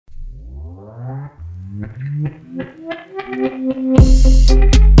Hello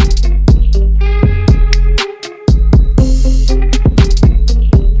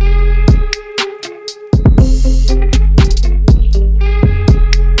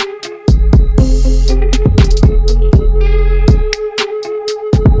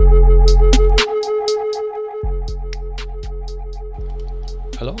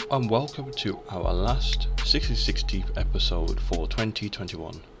and welcome to our last 60/60 episode for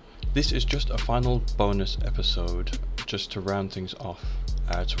 2021. This is just a final bonus episode just to round things off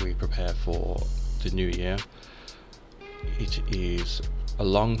as we prepare for the new year. It is a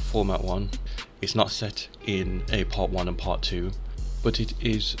long format one. It's not set in a part 1 and part 2, but it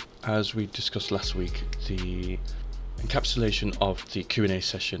is, as we discussed last week, the encapsulation of the Q&A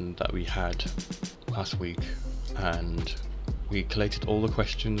session that we had last week, and we collated all the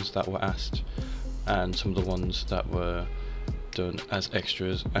questions that were asked and some of the ones that were done as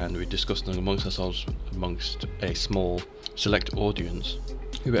extras, and we discussed them amongst ourselves, amongst a small select audience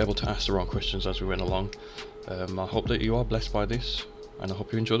who were able to ask the right questions as we went along. I hope that you are blessed by this, and I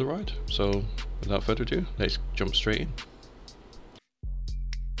hope you enjoy the ride. So without further ado, let's jump straight in.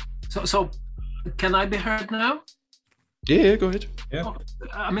 So can I be heard now? Yeah, go ahead. Yeah. Oh,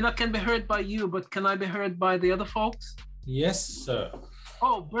 I mean, I can be heard by you, but can I be heard by the other folks? Yes, sir.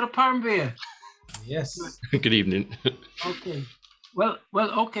 Oh, Brother Parmveer. Yes. Good evening. Okay. Well,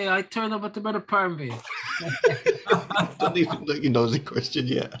 okay, I turn over to Brother Parmveer. Don't even let you know the question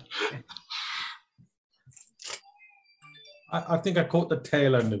yet. I think I caught the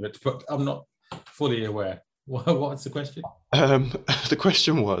tail end of it, but I'm not fully aware. What's the question? The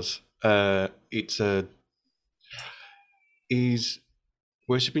question was, is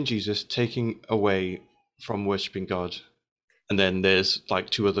worshipping Jesus taking away from worshipping God? And then there's like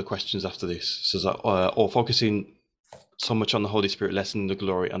 2 other questions after this. So that, or focusing so much on the Holy Spirit, less on the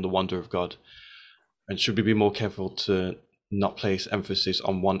glory and the wonder of God. And should we be more careful to not place emphasis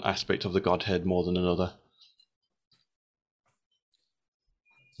on one aspect of the Godhead more than another?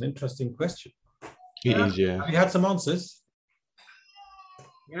 It's an interesting question. It is, yeah. Have you had some answers?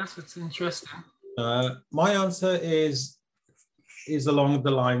 Yes, it's interesting. My answer is along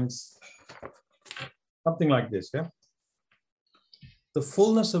the lines, something like this, yeah? The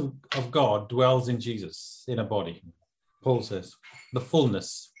fullness of God dwells in Jesus, in a body. Paul says, the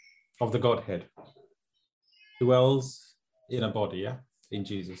fullness of the Godhead dwells in a body, yeah? In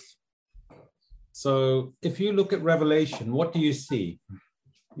Jesus. So if you look at Revelation, what do you see?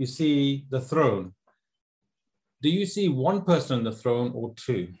 You see the throne. Do you see one person on the throne or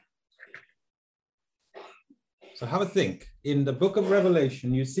 2? So have a think. In the book of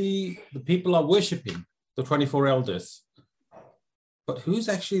Revelation, you see the people are worshiping, the 24 elders. But who's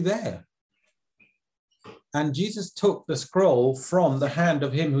actually there? And Jesus took the scroll from the hand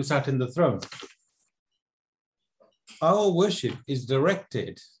of him who sat in the throne. Our worship is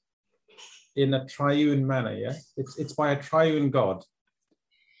directed in a triune manner, yeah? It's by a triune God.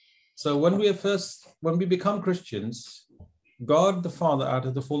 So when we become Christians, God the Father, out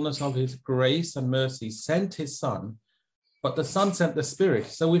of the fullness of his grace and mercy, sent his Son, but the Son sent the Spirit.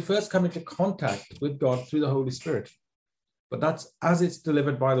 So we first come into contact with God through the Holy Spirit. But that's as it's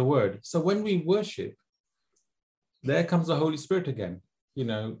delivered by the word. So when we worship, there comes the Holy Spirit again. You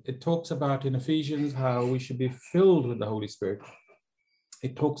know, it talks about in Ephesians how we should be filled with the Holy Spirit.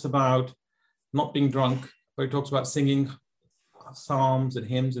 It talks about not being drunk, but it talks about singing psalms and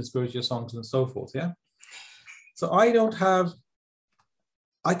hymns and spiritual songs and so forth, yeah? So I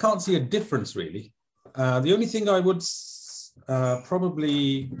can't see a difference really. The only thing I would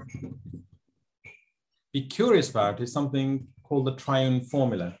probably be curious about is something called the triune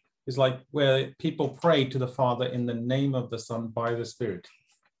formula. It's like where people pray to the Father in the name of the Son by the Spirit.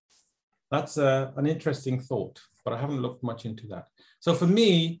 That's an interesting thought, but I haven't looked much into that. So for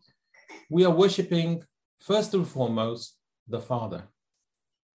me, we are worshiping first and foremost the Father,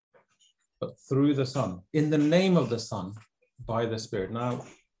 but through the Son, in the name of the Son by the Spirit. Now,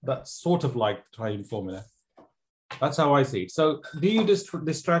 that's sort of like the triune formula. That's how I see it. So do you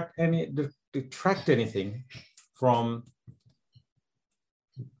detract anything from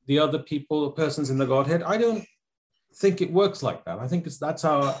the other people or persons in the Godhead? I don't think it works like that. I think that's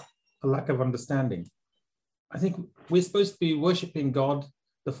a lack of understanding. I think we're supposed to be worshiping God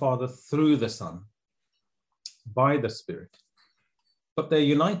the Father through the Son by the Spirit, but they're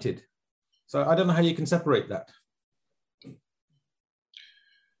united. So I don't know how you can separate that.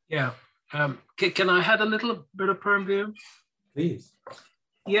 Yeah. Can I add a little bit of Parmveer? Please.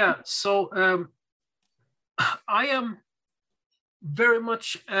 Yeah. So I am very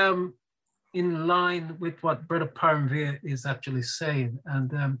much in line with what Brother Parmveer is actually saying,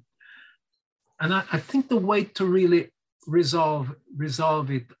 and And I think the way to really resolve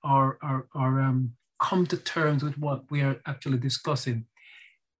it or come to terms with what we are actually discussing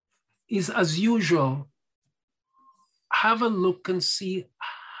is, as usual, have a look and see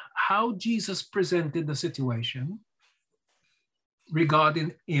how Jesus presented the situation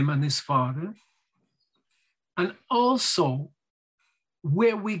regarding him and his Father, and also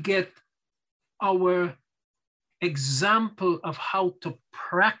where we get our example of how to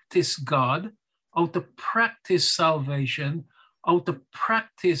practice God, how to practice salvation, how to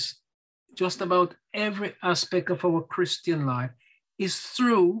practice just about every aspect of our Christian life is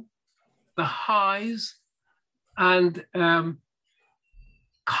through the highs and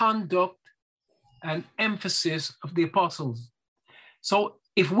conduct and emphasis of the apostles. So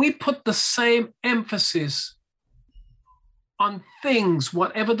if we put the same emphasis on things,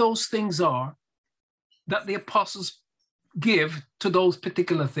 whatever those things are, that the apostles give to those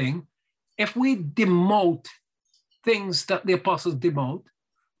particular things, if we demote things that the apostles demote,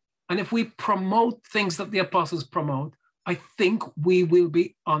 and if we promote things that the apostles promote, I think we will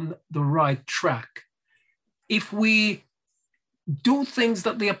be on the right track. If we do things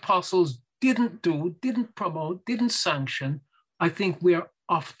that the apostles didn't do, didn't promote, didn't sanction, I think we're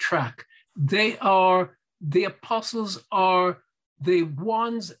off track. The apostles are the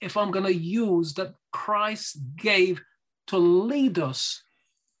ones, if I'm going to use, that Christ gave to lead us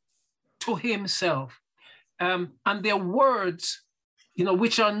to himself. And their words,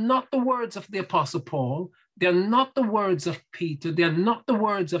 which are not the words of the Apostle Paul, they're not the words of Peter, they're not the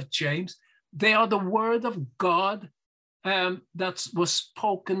words of James, they are the word of God that was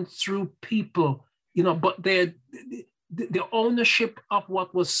spoken through people, but the ownership of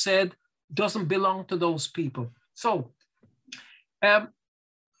what was said doesn't belong to those people. So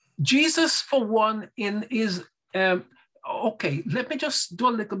Jesus, for one, in his, okay, let me just do a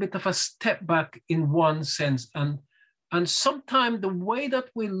little bit of a step back in one sense. And sometimes the way that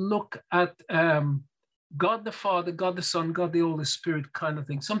we look at God the Father, God the Son, God the Holy Spirit kind of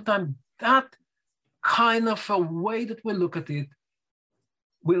thing, sometimes that kind of a way that we look at it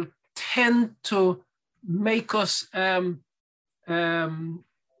will tend to make us,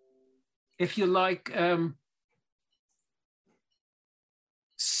 if you like,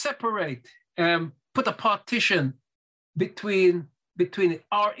 separate, put a partition between it,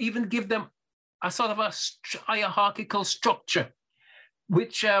 or even give them a sort of a hierarchical structure,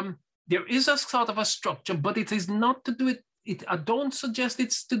 which there is a sort of a structure, but it is not to do it. I don't suggest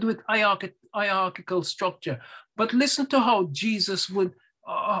it's to do with hierarchical structure, but listen to how Jesus would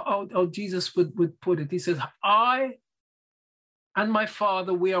put it. He says, "I and my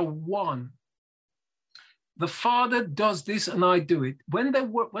Father, we are one. The Father does this and I do it." When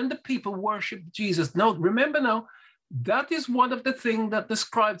the people worship Jesus, now remember now, that is one of the things that the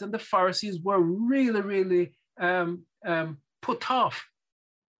scribes and the Pharisees were really, really put off.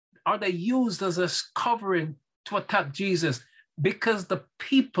 Are they used as a covering to attack Jesus? Because the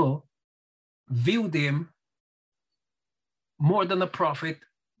people viewed him more than a prophet,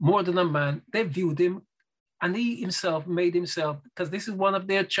 more than a man. They viewed him, and he himself made himself, because this is one of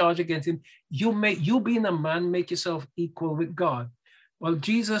their charge against him, you being a man, make yourself equal with God. Well,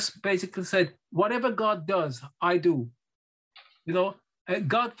 Jesus basically said, whatever God does, I do.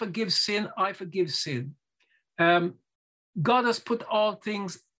 God forgives sin, I forgive sin. God has put all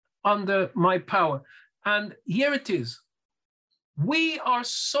things under my power. And here it is. We are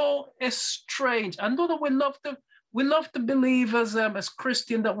so estranged. I know that we love to believe as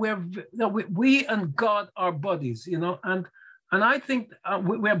Christian that we and God are buddies, and I think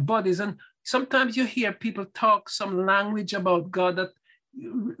we're buddies. And sometimes you hear people talk some language about God that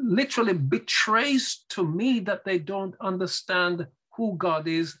literally betrays to me that they don't understand who God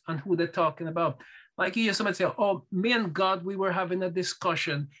is and who they're talking about. Like you hear somebody say, "Oh, me and God, we were having a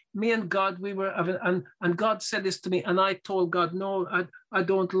discussion. Me and God, we were having, and God said this to me, and I told God, no, I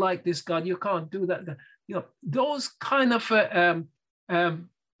don't like this, God. You can't do that." Those kind of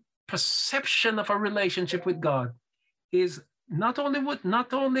perception of a relationship with God is not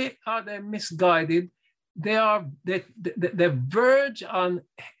only are they misguided, they verge on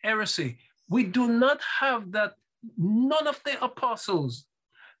heresy. We do not have that. None of the apostles,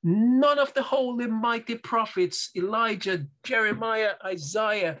 none of the holy mighty prophets, Elijah, Jeremiah,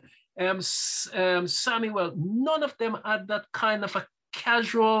 Isaiah, Samuel, none of them had that kind of a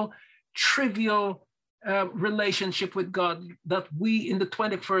casual, trivial relationship with God that we in the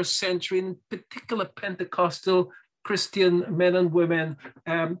 21st century, in particular Pentecostal Christian men and women,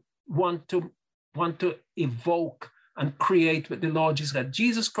 want to evoke and create with the Lord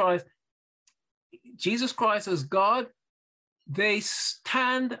Jesus Christ. Jesus Christ as God, they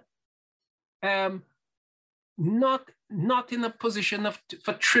stand not in a position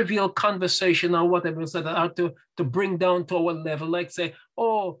for trivial conversation or whatever, so that to bring down to our level, like say,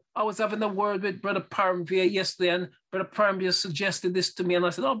 oh, I was having a word with Brother Parmvia yesterday, and Brother Parmvia suggested this to me, and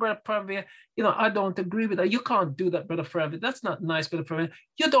I said, oh, Brother Parmvia, I don't agree with that. You can't do that, Brother Parmvia. That's not nice, Brother Parmvia.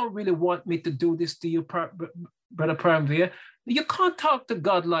 You don't really want me to do this to you, Brother Parmvia. You can't talk to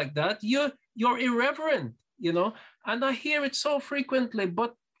God like that. You're irreverent, and I hear it so frequently,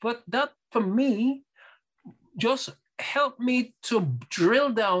 but that for me just help me to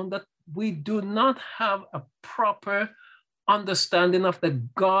drill down that we do not have a proper understanding of the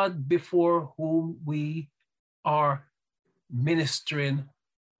God before whom we are ministering,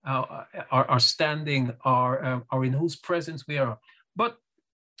 are standing, or in whose presence we are. But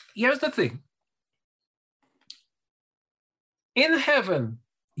here's the thing. In heaven,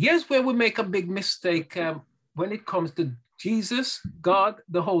 here's where we make a big mistake when it comes to Jesus, God,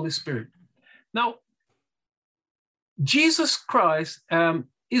 the Holy Spirit. Now, Jesus Christ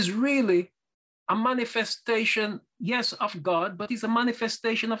is really a manifestation, yes, of God, but he's a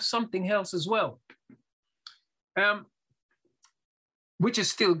manifestation of something else as well, which is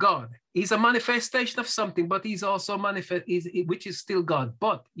still God. He's a manifestation of something, but he's also which is still God.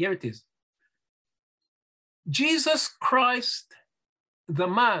 But here it is. Jesus Christ, the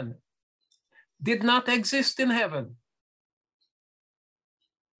man, did not exist in heaven.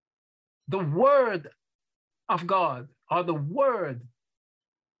 The Word of God, or the Word,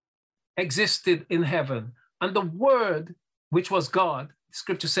 existed in heaven. And the Word, which was God,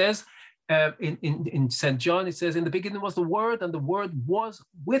 Scripture says, in St. John, it says, in the beginning was the Word, and the Word was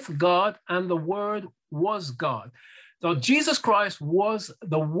with God, and the Word was God. So Jesus Christ was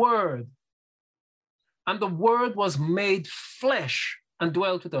the Word, and the Word was made flesh and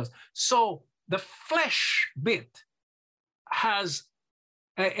dwelt with us. So the flesh bit has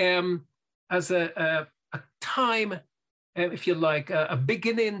a time, if you like, a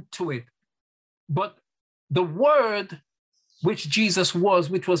beginning to it. But the Word, which Jesus was,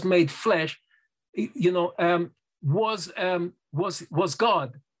 which was made flesh, was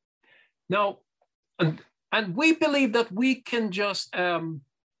God. Now, and we believe that we can just,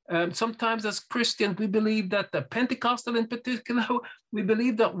 sometimes as Christians, we believe that the Pentecostal in particular, we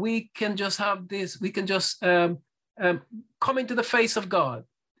believe that we can just have this, we can just come into the face of God.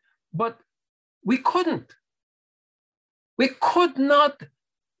 But we couldn't. We could not.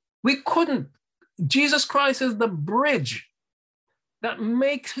 We couldn't. Jesus Christ is the bridge that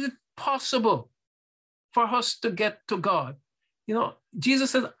makes it possible for us to get to God.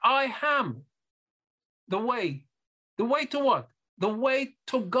 Jesus said, I am the way. The way to what? The way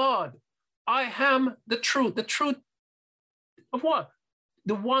to God. I am the truth. The truth of what?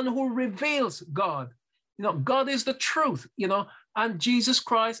 The one who reveals God. God is the truth, and Jesus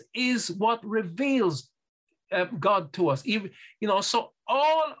Christ is what reveals God to us. So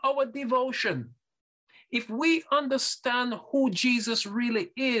all our devotion, if we understand who Jesus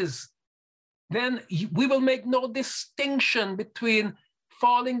really is, then we will make no distinction between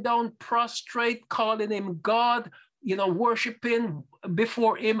falling down prostrate, calling him God, worshiping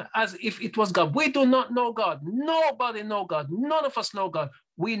before him as if it was God. We do not know God. Nobody know God. None of us know God.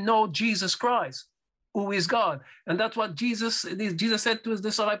 We know Jesus Christ, who is God. And that's what Jesus said to his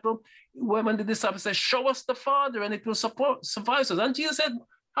disciple, when the disciple said, show us the Father and it will suffice us. And Jesus said,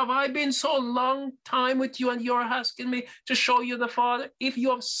 have I been so long time with you and you're asking me to show you the Father? If you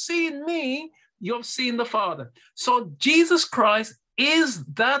have seen me, you have seen the Father. So Jesus Christ is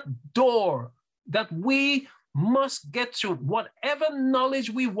that door that we must get through. Whatever knowledge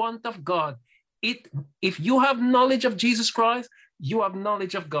we want of God, if you have knowledge of Jesus Christ, you have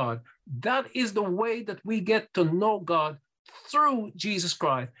knowledge of God. That is the way that we get to know God, through Jesus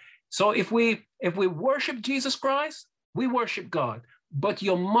Christ. So if we worship Jesus Christ, we worship God. But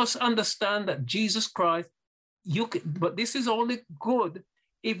you must understand that Jesus Christ, but this is only good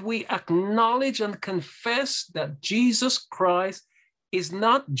if we acknowledge and confess that Jesus Christ is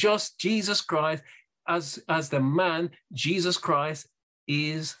not just Jesus Christ as the man. Jesus Christ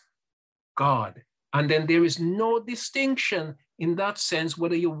is God. And then there is no distinction in that sense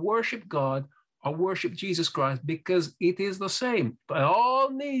whether you worship God or worship Jesus Christ, because it is the same. But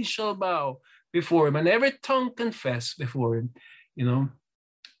all knees shall bow before him and every tongue confess before him,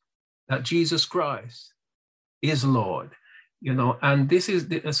 that Jesus Christ is Lord, and this is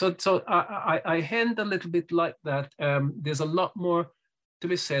so I hint a little bit like that. There's a lot more to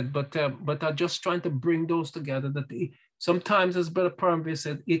be said, but I'm just trying to bring those together, that sometimes, as Brother Parmvia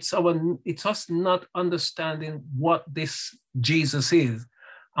said, it's us not understanding what this Jesus is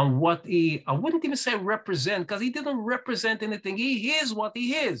and what I wouldn't even say represent, because he didn't represent anything. He is what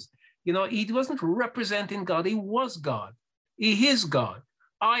he is. You know, he wasn't representing God. He was God. He is God.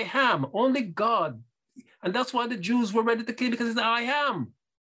 I am, only God. And that's why the Jews were ready to kill him, because he said, I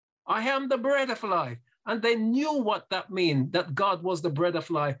am the bread of life. And they knew what that meant, that God was the bread of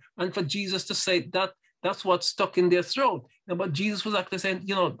life. And for Jesus to say that, that's what stuck in their throat. But Jesus was actually saying,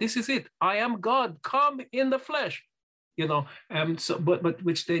 you know, this is it. I am God, come in the flesh. You know, so but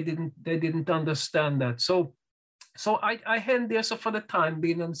which they didn't understand that. So I end there, so for the time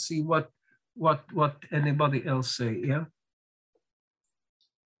being, and see what anybody else say. Yeah.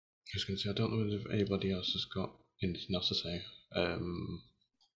 I was going to say, I don't know if anybody else has got anything else to say. I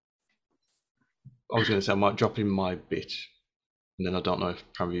was going to say I might drop in my bit, and then I don't know if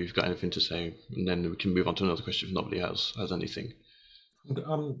probably you've got anything to say, and then we can move on to another question if nobody else has anything.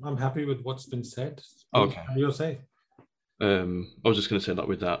 I'm happy with what's been said. Okay. You'll say. I was just going to say that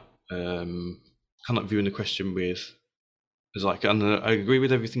with that, kind of viewing the question with, is like, and I agree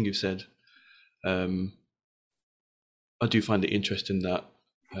with everything you've said. I do find it interesting that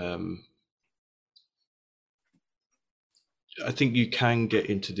I think you can get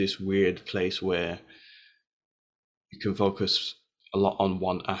into this weird place where you can focus a lot on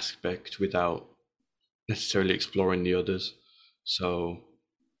one aspect without necessarily exploring the others. So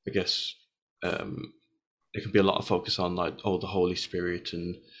I guess there can be a lot of focus on like, oh, the Holy Spirit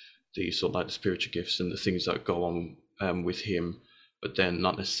and the sort of like the spiritual gifts and the things that go on with him, but then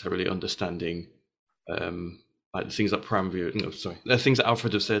not necessarily understanding like the things that the things that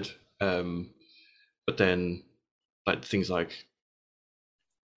Alfred has said, but then like things like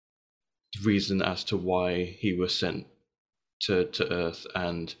the reason as to why he was sent to earth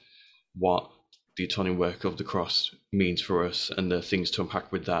and what the atoning work of the cross means for us and the things to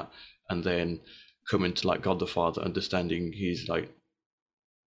unpack with that, and then coming to like God the Father, understanding he's like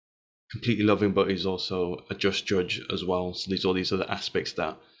completely loving, but he's also a just judge as well. So there's all these other aspects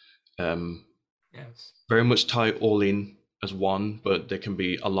that yes, very much tie all in as one, but there can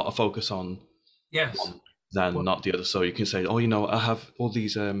be a lot of focus on one than not the other. So you can say, oh, you know, I have all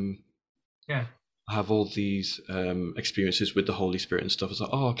these experiences with the Holy Spirit and stuff. It's like,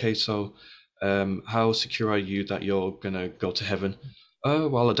 oh, okay, so how secure are you that you're gonna go to heaven? Oh,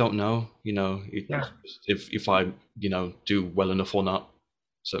 well, I don't know, you know, if I, you know, do well enough or not.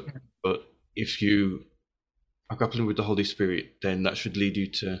 So, but if you are grappling with the Holy Spirit, then that should lead you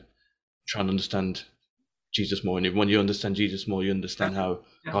to try and understand Jesus more. And when you understand Jesus more, you understand how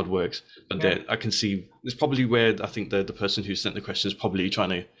God works. But then I can see it's probably where I think the person who sent the question is probably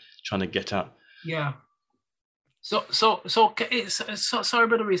trying to get at. Yeah. So sorry,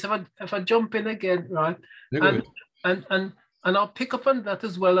 Brother Reese, if I jump in again, right? And I'll pick up on that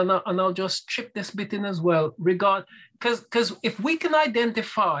as well, and I'll just chip this bit in as well. Because if we can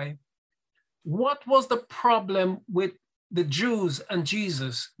identify what was the problem with the Jews and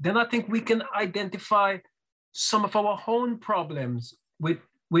Jesus, then I think we can identify some of our own problems with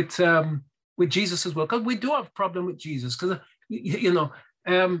Jesus as well. Because we do have a problem with Jesus. Because you know,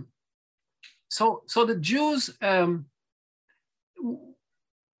 so the Jews.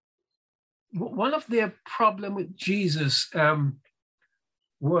 One of their problem with Jesus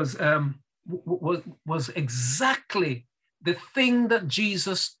was exactly the thing that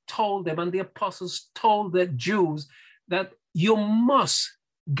Jesus told them, and the apostles told the Jews, that you must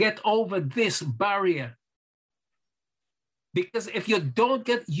get over this barrier. Because if you don't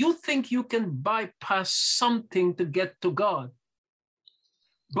you think you can bypass something to get to God.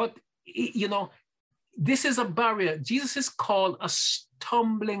 But, you know, this is a barrier. Jesus is called a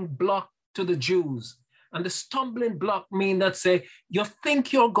stumbling block to the Jews. And the stumbling block mean that, say, you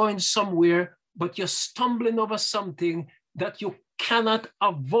think you're going somewhere, but you're stumbling over something that you cannot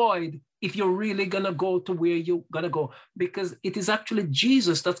avoid if you're really gonna go to where you're gonna go, because it is actually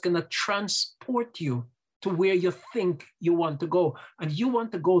Jesus that's gonna transport you to where you think you want to go. And you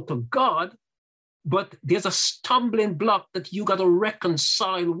want to go to God, but there's a stumbling block that you gotta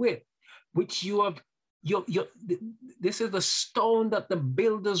reconcile with, which you have. This is the stone that the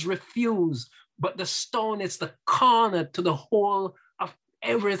builders refuse, but the stone is the corner to the whole of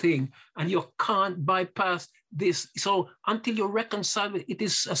everything, and you can't bypass this. So until you reconcile it, it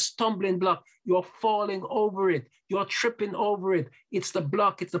is a stumbling block. You're falling over it. You're tripping over it. It's the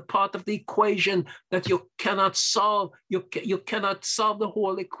block. It's the part of the equation that you cannot solve. You cannot solve the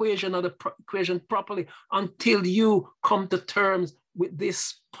whole equation or the equation properly until you come to terms with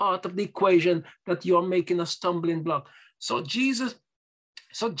this part of the equation that you're making a stumbling block. So Jesus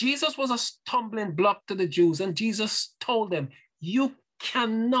was a stumbling block to the Jews, and Jesus told them, you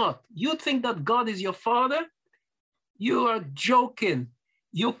cannot. You think that God is your father? You are joking.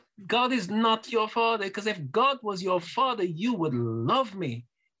 God is not your father, because if God was your father, you would love me.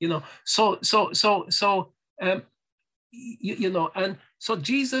 You know, you know, and so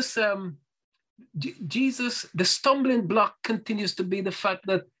Jesus, Jesus, the stumbling block continues to be the fact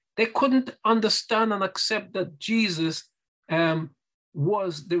that they couldn't understand and accept that Jesus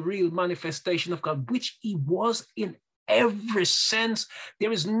was the real manifestation of God, which he was in every sense.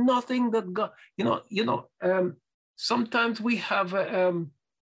 There is nothing that God, sometimes we have a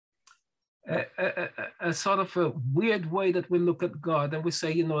sort of a weird way that we look at God, and we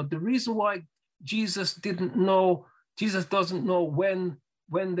say, you know, the reason why Jesus doesn't know when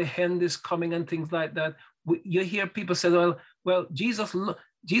the end is coming and things like that. You hear people say, well, Jesus,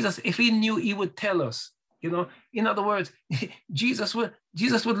 if he knew, he would tell us. You know, in other words, Jesus would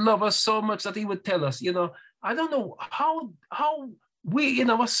love us so much that he would tell us. You know, I don't know how we in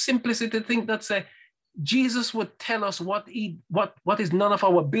our simplicity think that say Jesus would tell us what is none of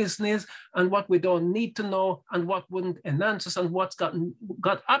our business and what we don't need to know and what wouldn't enhance us and what's got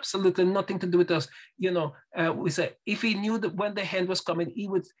absolutely nothing to do with us. You know, we say if he knew that when the end was coming, he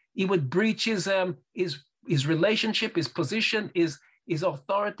would breach his relationship, his position, his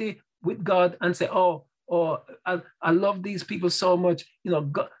authority with God and say, oh, I love these people so much. You know,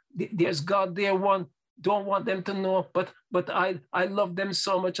 God, there's God there, one. Don't want them to know, but I love them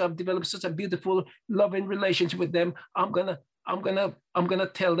so much. I've developed such a beautiful, loving relationship with them. I'm gonna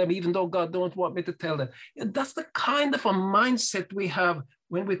tell them, even though God don't want me to tell them. And that's the kind of a mindset we have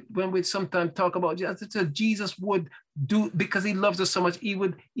when we sometimes talk about Jesus would do, because he loves us so much. He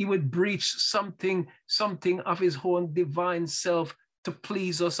would breach something of his own divine self to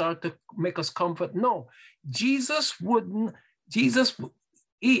please us or to make us comfort. No, Jesus wouldn't.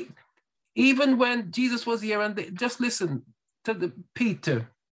 Even when Jesus was here, and just listen to Peter.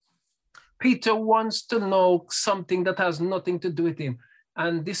 Peter wants to know something that has nothing to do with him.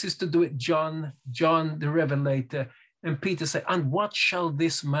 And this is to do with John the Revelator. And Peter said, and what shall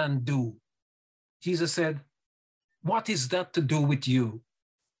this man do? Jesus said, what is that to do with you?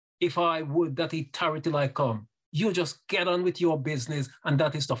 If I would that he tarry till I come, you just get on with your business, and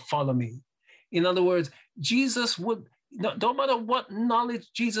that is to follow me. In other words, Jesus would, no matter what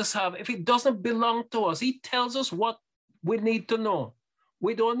knowledge Jesus have, if it doesn't belong to us, he tells us what we need to know.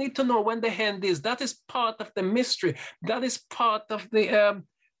 We don't need to know when the end is. That is part of the mystery. That is part of the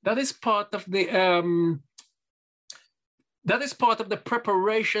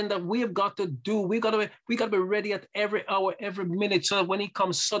preparation that we've got to do. We got to be ready at every hour, every minute, so that when he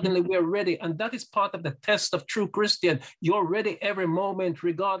comes suddenly, we're ready. And that is part of the test of true Christian. You're ready every moment,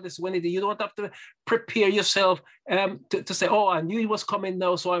 regardless when it is. You don't have to prepare yourself to say, oh, I knew he was coming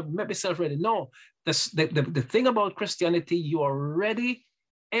now, so I made myself ready. No, the thing about Christianity, you are ready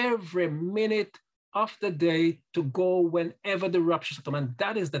every minute of the day to go whenever the rapture comes. And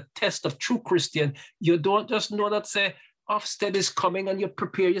that is the test of true Christian. You don't just know that, say, Ofsted is coming and you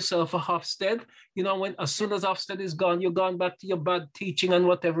prepare yourself for Ofsted. You know, as soon as Ofsted is gone, you're gone back to your bad teaching and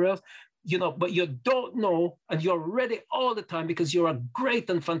whatever else, you know, but you don't know, and you're ready all the time because you're a great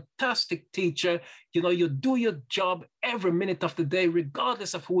and fantastic teacher. You know, you do your job every minute of the day,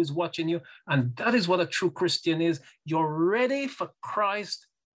 regardless of who is watching you. And that is what a true Christian is. You're ready for Christ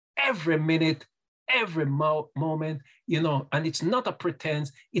every minute, every moment, you know, and it's not a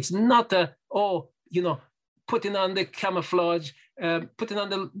pretense. It's not putting on the camouflage, putting on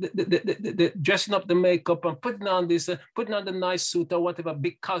the dressing up the makeup and putting on this, putting on the nice suit or whatever,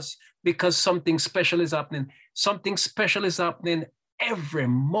 because something special is happening. Something special is happening every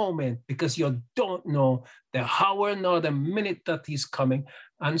moment, because you don't know the hour nor the minute that he's coming.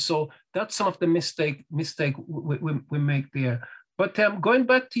 And so that's some of the mistake we make there. But going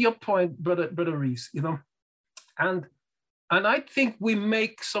back to your point, brother Reese, you know, and I think we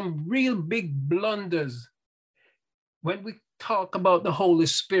make some real big blunders when we talk about the Holy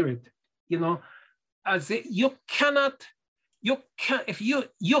Spirit, you know, you cannot,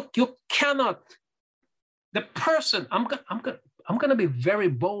 the person, I'm going to be very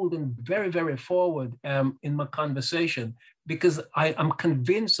bold and very, very forward in my conversation, because I am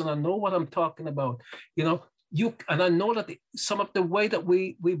convinced and I know what I'm talking about, you know. And I know that some of the way that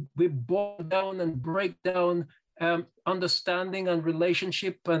we boil down and break down understanding and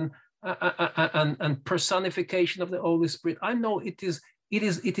relationship and personification of the Holy Spirit, I know it is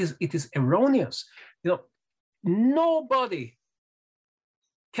erroneous. You know, nobody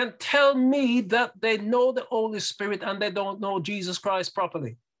can tell me that they know the Holy Spirit and they don't know Jesus Christ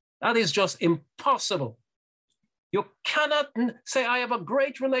properly. That is just impossible. You cannot say, I have a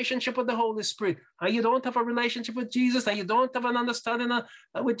great relationship with the Holy Spirit, and you don't have a relationship with Jesus, and you don't have an understanding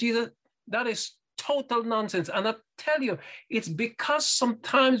with Jesus. That is total nonsense. And I tell you, it's because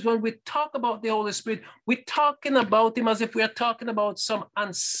sometimes when we talk about the Holy Spirit, we're talking about him as if we are talking about some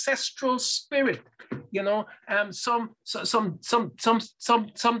ancestral spirit, you know, some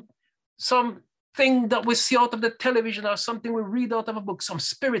thing that we see out of the television or something we read out of a book, some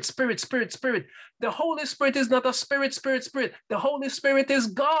spirit. The Holy Spirit is not a spirit. The Holy Spirit is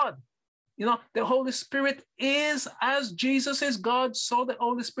God. You know, the Holy Spirit is, as Jesus is God, so the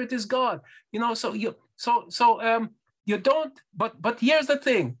Holy Spirit is God. You know, you don't, but here's the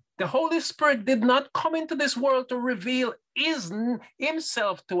thing. The Holy Spirit did not come into this world to reveal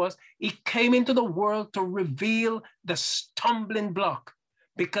himself to us. He came into the world to reveal the stumbling block,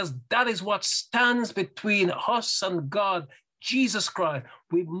 because that is what stands between us and God, Jesus Christ.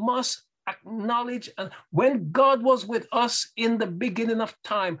 We must acknowledge, and when God was with us in the beginning of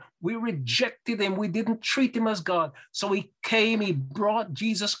time, we rejected him. We didn't treat him as God. So he came, he brought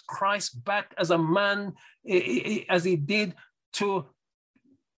Jesus Christ back as a man, as he did to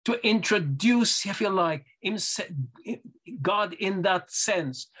introduce, if you like, himself, God in that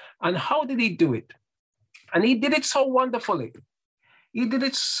sense. And how did he do it? And he did it so wonderfully. He did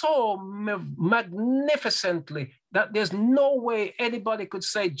it so magnificently that there's no way anybody could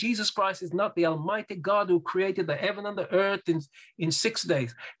say Jesus Christ is not the Almighty God who created the heaven and the earth in 6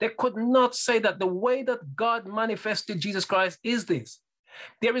 days. They could not say that. The way that God manifested Jesus Christ is this.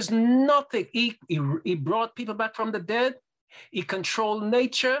 There is nothing. He brought people back from the dead. He controlled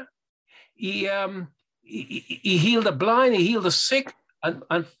nature. He healed the blind. He healed the sick.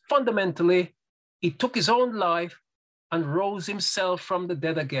 And fundamentally, he took his own life and rose himself from the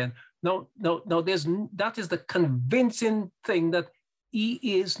dead again. No, that is the convincing thing, that he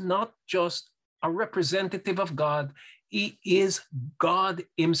is not just a representative of God. He is God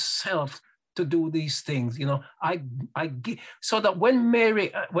himself to do these things. You know, so that when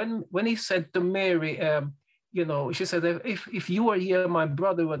Mary, when he said to Mary, you know, she said, if you were here, my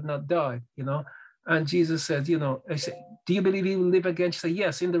brother would not die, you know. And Jesus said, you know, I said, do you believe he will live again? She said,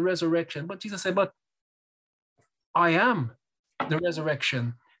 yes, in the resurrection. But Jesus said, but I am the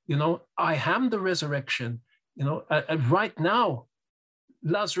resurrection. You know, I am the resurrection. You know, right now,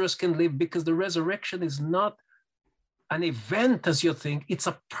 Lazarus can live, because the resurrection is not an event as you think. It's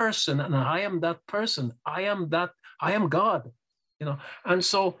a person, and I am that person. I am God. You know, and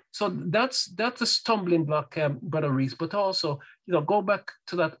so that's a stumbling block, Brother Reese. But also, you know, go back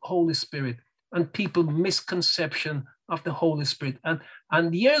to that Holy Spirit and people misconception of the Holy Spirit.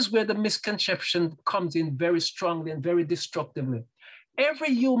 And here's where the misconception comes in very strongly and very destructively.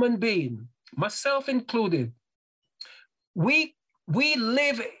 Every human being, myself included, we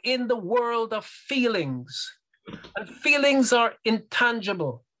live in the world of feelings, and feelings are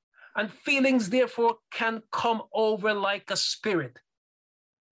intangible, and feelings therefore can come over like a spirit.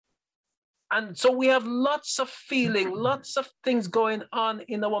 And so we have lots of feeling, lots of things going on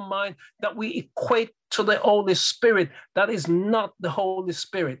in our mind that we equate to the Holy Spirit. That is not the Holy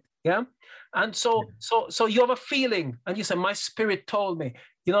Spirit. Yeah. And so you have a feeling, and you say, my spirit told me,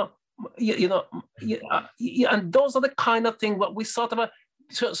 you know, and those are the kind of thing what we sort of,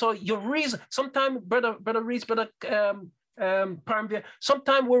 so your reason, sometimes brother Reese,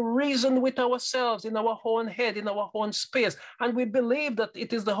 sometimes we reason with ourselves in our own head, in our own space, and we believe that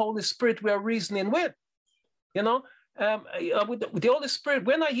it is the Holy Spirit we are reasoning with. You know, with the Holy Spirit,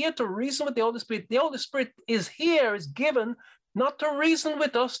 we're not here to reason with the Holy Spirit. The Holy Spirit is here, is given not to reason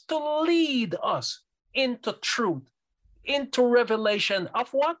with us, to lead us into truth, into revelation of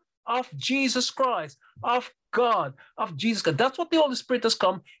what? Of Jesus Christ, of God, of Jesus Christ. That's what the Holy Spirit has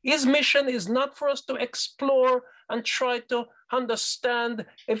come. His mission is not for us to explore and try to understand,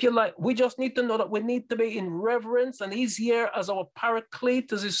 if you like. We just need to know that we need to be in reverence, and he's here as our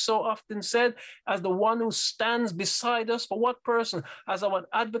paraclete, as is so often said, as the one who stands beside us. For what person? As our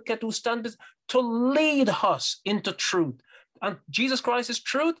advocate who stands to lead us into truth. And Jesus Christ is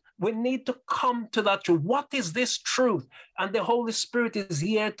truth. We need to come to that truth. What is this truth? And the Holy Spirit is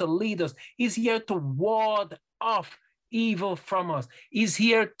here to lead us. He's here to ward off evil from us. He's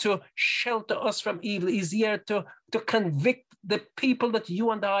here to shelter us from evil. He's here to convict the people that you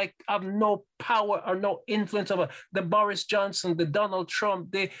and I have no power or no influence over. The Boris Johnson, the Donald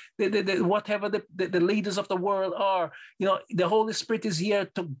Trump, the whatever the leaders of the world are. You know, the Holy Spirit is here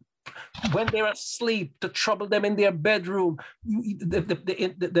to, when they're asleep, to trouble them in their bedroom.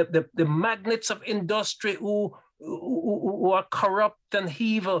 The magnates of industry who are corrupt and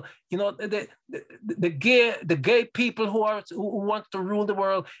evil, you know, the gay people who want to rule the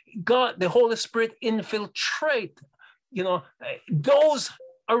world. God, the Holy Spirit infiltrate, you know, those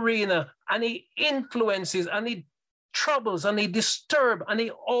arena, and he influences, and he troubles, and he disturbs, and he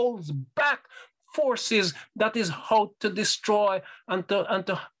holds back forces that is out to destroy and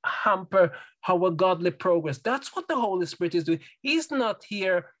to hamper our godly progress. That's what the Holy Spirit is doing. He's not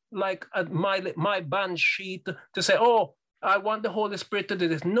here like at my band sheet to say, oh, I want the Holy Spirit to do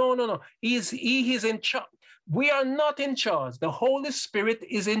this. No, no, no. He is in charge. We are not in charge. The Holy Spirit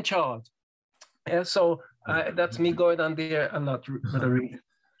is in charge. Yeah, so that's me going on there and not read.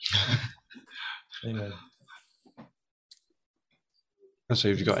 Amen. And so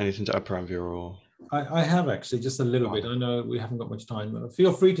have you got anything to add, Paramvir, or? I have actually, just a little bit. I know we haven't got much time, but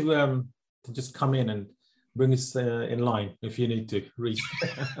feel free to just come in and bring us in line if you need to read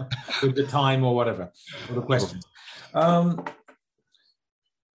with the time or whatever, or the questions.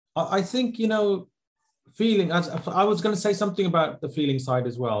 I think, you know, feeling, as I was going to say something about the feeling side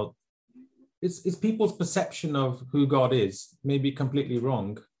as well. It's people's perception of who God is may be completely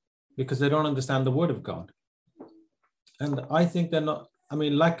wrong because they don't understand the word of God. And I think they're not, I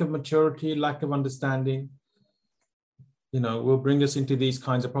mean, lack of maturity, lack of understanding, you know, will bring us into these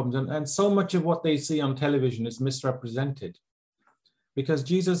kinds of problems. And so much of what they see on television is misrepresented because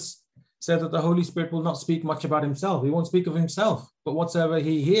Jesus said that the Holy Spirit will not speak much about himself. He won't speak of himself, but whatsoever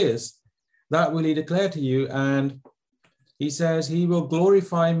he hears, that will he declare to you. And he says he will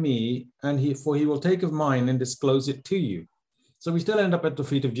glorify me, and for he will take of mine and disclose it to you. So we still end up at the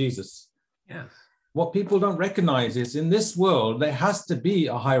feet of Jesus. Yes. What people don't recognize is in this world, there has to be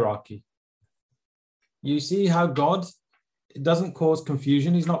a hierarchy. You see how God doesn't cause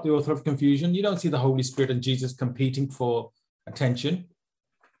confusion. He's not the author of confusion. You don't see the Holy Spirit and Jesus competing for attention.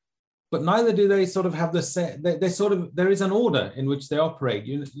 But neither do they sort of have the same, they sort of, there is an order in which they operate.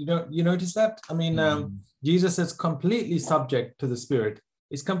 You notice that? I mean, Jesus is completely subject to the Spirit.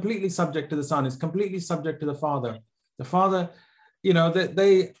 He's completely subject to the Son. He's completely subject to the Father. The Father, you know,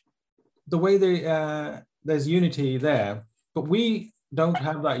 the way there's unity there, but we don't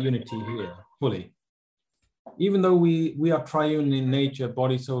have that unity here fully. Even though we are triune in nature,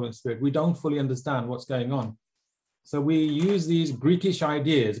 body, soul, and spirit, we don't fully understand what's going on. So we use these Greekish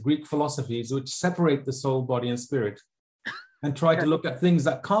ideas, Greek philosophies, which separate the soul, body, and spirit, and try to look at things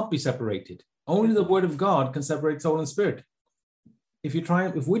that can't be separated. Only the word of God can separate soul and spirit. If we try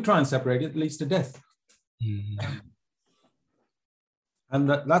and separate it, it leads to death. Mm-hmm. And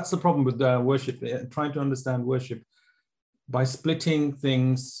that's the problem with worship, trying to understand worship by splitting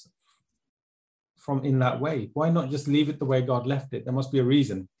things from in that way. Why not just leave it the way God left it? There must be a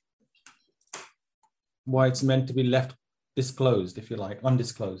reason why it's meant to be left disclosed, if you like,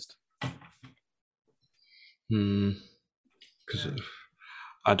 undisclosed. Because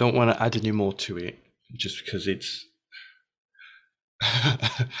I don't want to add any more to it, just because it's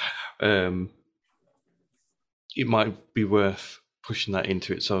it might be worth pushing that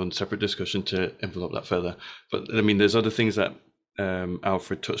into its own separate discussion to envelope that further. But I mean, there's other things that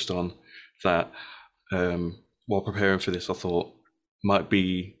Alfred touched on that while preparing for this, I thought might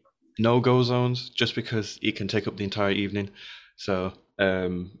be no-go zones, just because it can take up the entire evening. So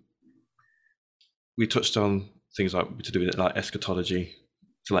we touched on things like to do with like eschatology,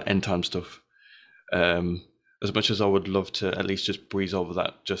 to like end time stuff. As much as I would love to at least just breeze over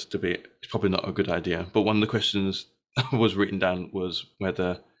that just a bit, it's probably not a good idea. But one of the questions was written down was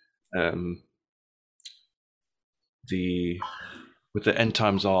whether the end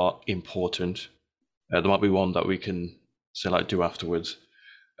times are important. There might be one that we can say like do afterwards.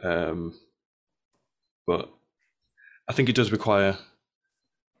 But I think it does require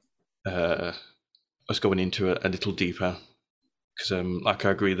us going into it a little deeper, because like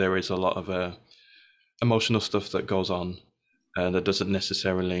I agree, there is a lot of emotional stuff that goes on that doesn't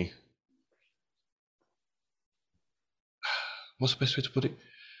necessarily, what's the best way to put it?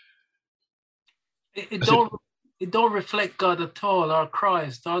 It don't reflect God at all, or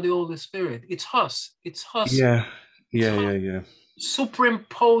Christ, or the Holy Spirit. It's us. It's us. Yeah.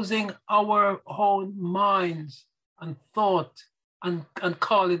 Superimposing our own minds and thought and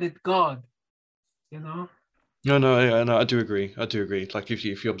calling it God, you know? No, I do agree. Like if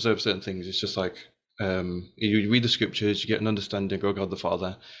you observe certain things, it's just like you read the scriptures, you get an understanding of God the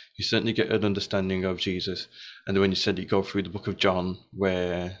Father. You certainly get an understanding of Jesus. And then when you said you go through the book of John,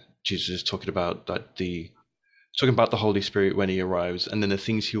 where Jesus is talking about the Holy Spirit when he arrives, and then the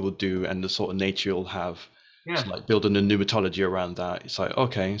things he will do and the sort of nature he'll have. Yeah. So like building a pneumatology around that. It's like,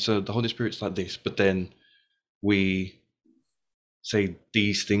 okay, so the Holy Spirit's like this, but then we say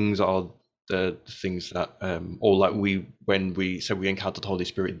these things are the things that, or like when we say we encounter the Holy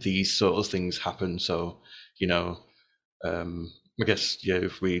Spirit, these sort of things happen. So, you know, I guess, yeah,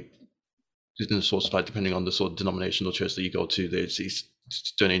 if we, in the sort of like, depending on the sort of denominational church that you go to, it's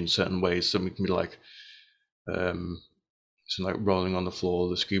done in certain ways. So we can be like, So like rolling on the floor,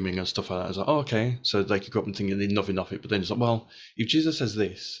 the screaming and stuff like that. It's like, oh, okay. So like you go up and thinking nothing of it, but then it's like, well, if Jesus says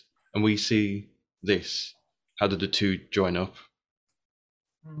this and we see this, how do the two join up?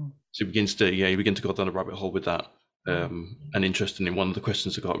 So he begins to go down a rabbit hole with that. And interestingly, one of the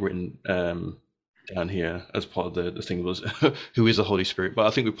questions I got written down here as part of the thing was, who is the Holy Spirit? But I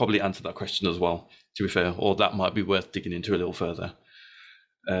think we probably answered that question as well, to be fair, or that might be worth digging into a little further.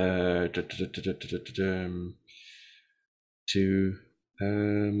 You've got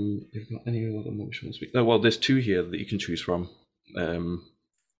any other more which one to speak? No, well, there's two here that you can choose from. I'll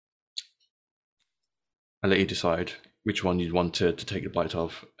let you decide which one you'd want to take a bite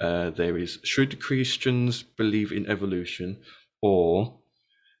of. There is, should Christians believe in evolution, or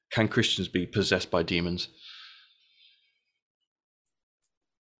can Christians be possessed by demons?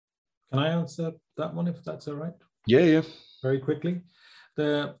 Can I answer that one if that's all right? Yeah. Very quickly.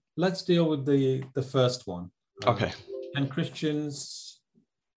 Let's deal with the first one. Okay. And Christians,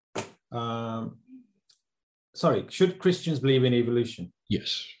 should Christians believe in evolution?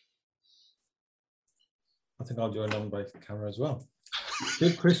 Yes. I think I'll join on by camera as well.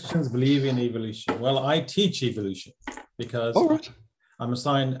 Should Christians believe in evolution? Well, I teach evolution because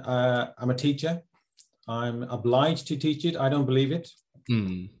I'm a teacher. I'm obliged to teach it. I don't believe it.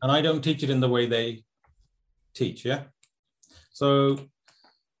 And I don't teach it in the way they teach, yeah? So,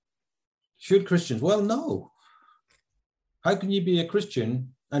 should Christians? Well, no. How can you be a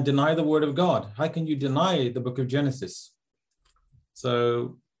Christian and deny the word of God? How can you deny the book of Genesis?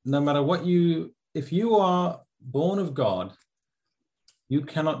 So, no matter what if you are born of God, you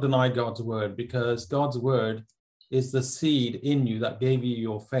cannot deny God's word, because God's word is the seed in you that gave you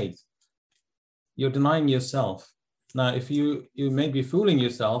your faith. You're denying yourself. Now, if you may be fooling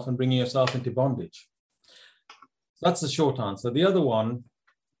yourself and bringing yourself into bondage. That's the short answer. The other one,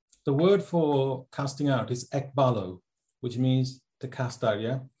 the word for casting out is ekbalo, which means to cast out,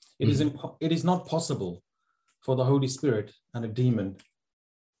 yeah? It is not possible for the Holy Spirit and a demon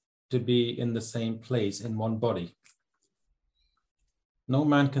to be in the same place in one body. No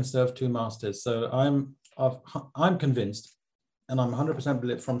man can serve two masters. So I'm convinced, and I'm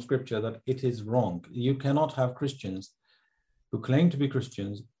 100% from scripture, that it is wrong. You cannot have Christians who claim to be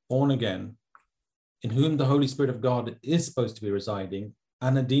Christians, born again, in whom the Holy Spirit of God is supposed to be residing,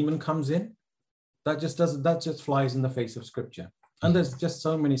 and a demon comes in. That just flies in the face of scripture. And there's just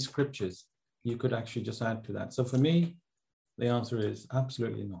so many scriptures you could actually just add to that. So for me, the answer is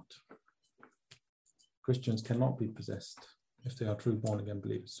absolutely not. Christians cannot be possessed if they are true born again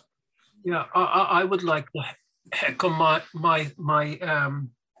believers. Yeah, I would like to echo my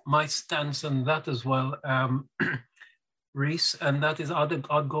stance on that as well, Reese, and that is I'd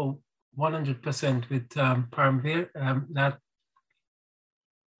go 100% with Paramveer, that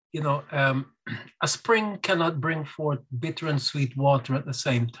a spring cannot bring forth bitter and sweet water at the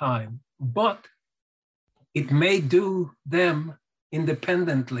same time, but it may do them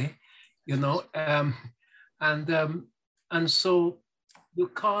independently, and so you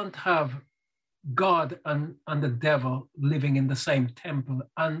can't have God and the devil living in the same temple,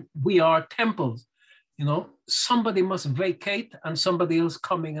 and we are temples. Somebody must vacate and somebody else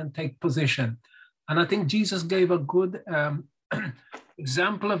coming and take position. And I think Jesus gave a good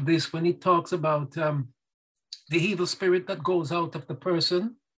example of this when he talks about the evil spirit that goes out of the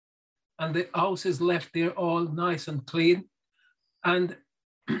person, and the house is left there all nice and clean, and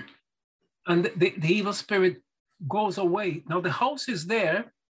the evil spirit goes away. Now the house is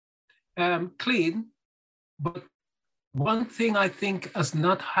there, clean, but one thing I think has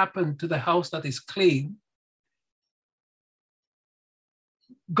not happened to the house that is clean.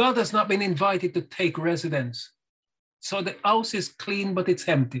 God has not been invited to take residence. So the house is clean, but it's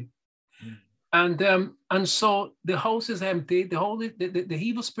empty. And so the house is empty, the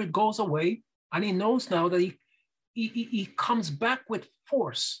evil spirit goes away, and he knows now that he comes back with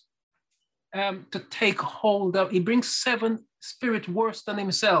force to take hold of. He brings 7 spirits worse than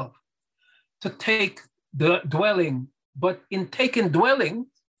himself to take the dwelling. But in taking dwelling,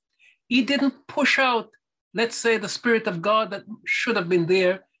 he didn't push out, let's say, the Spirit of God that should have been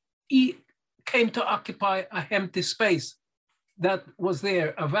there. He came to occupy an empty space that was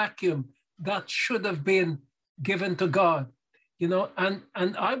there, a vacuum that should have been given to God, and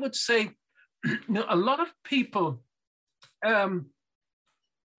I would say, a lot of people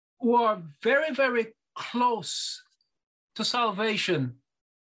who are very, very close to salvation,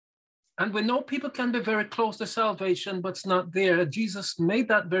 and we know people can be very close to salvation, but it's not there. Jesus made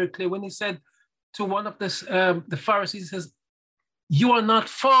that very clear when he said to one of the Pharisees, he says, "You are not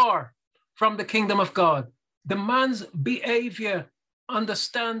far from the kingdom of God." The man's behavior,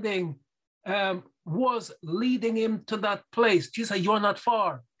 understanding, was leading him to that place. Jesus said, you're not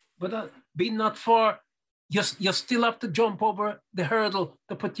far, but being not far, you still have to jump over the hurdle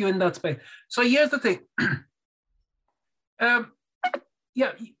to put you in that space. So here's the thing.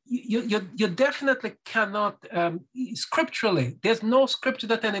 Yeah, you definitely cannot, scripturally, there's no scripture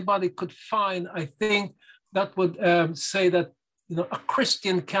that anybody could find, I think, that would say that, you know, a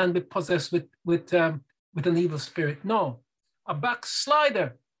Christian can be possessed with an evil spirit. No, a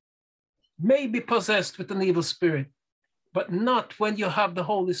backslider may be possessed with an evil spirit, but not when you have the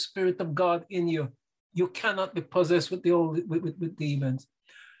Holy Spirit of God in you. You cannot be possessed with with demons.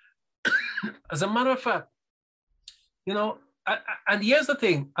 As a matter of fact, you know, and here's the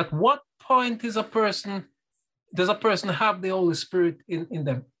thing: at what point does a person have the Holy Spirit in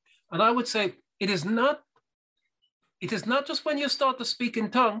them? And I would say it is not just when you start to speak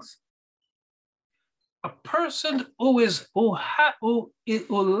in tongues. A person who lives,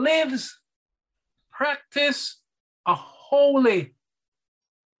 practice a holy,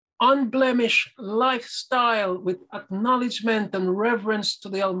 unblemished lifestyle with acknowledgement and reverence to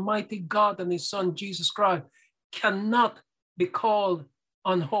the Almighty God and His Son Jesus Christ cannot be called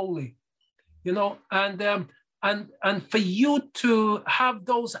unholy, you know. And for you to have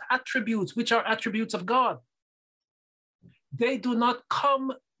those attributes, which are attributes of God, they do not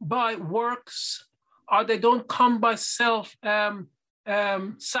come by works, or they don't come by self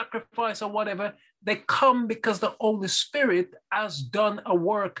sacrifice or whatever. They come because the Holy Spirit has done a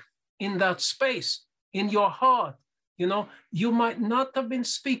work in that space, in your heart. You know, you might not have been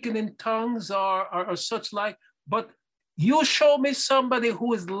speaking in tongues or such like, but you show me somebody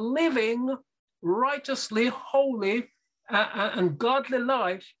who is living righteously, holy, and godly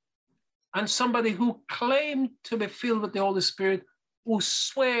life, and somebody who claimed to be filled with the Holy Spirit, who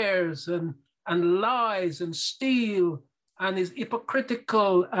swears and lies and steals and is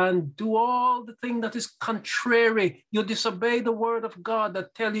hypocritical and do all the thing that is contrary. You disobey the word of God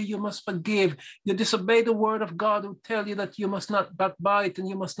that tell you must forgive. You disobey the word of God who tell you that you must not backbite and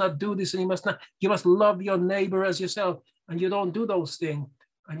you must not do this and you must love your neighbor as yourself. And you don't do those things.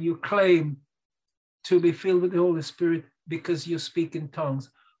 And you claim to be filled with the Holy Spirit because you speak in tongues.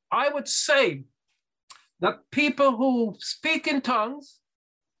 I would say that people who speak in tongues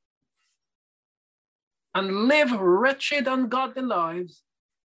and live wretched, ungodly lives,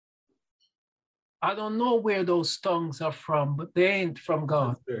 I don't know where those tongues are from, but they ain't from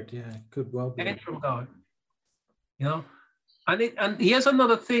God. Yeah, could well be. They ain't from God. You know, and here's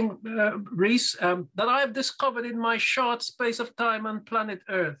another thing, Reese, that I have discovered in my short space of time on planet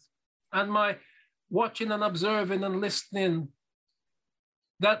Earth, and my watching and observing and listening,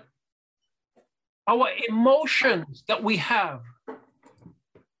 that our emotions that we have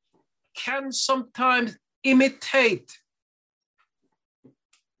can sometimes imitate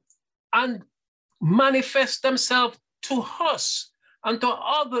and manifest themselves to us and to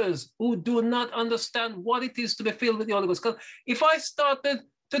others who do not understand what it is to be filled with the Holy Ghost. Because if I started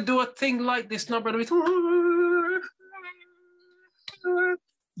to do a thing like this now, brother,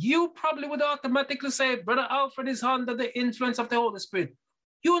 you probably would automatically say, Brother Alfred is under the influence of the Holy Spirit.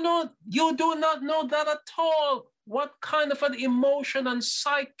 You do not know that at all. What kind of an emotion and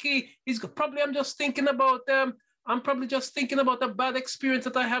psyche is probably? I'm probably just thinking about a bad experience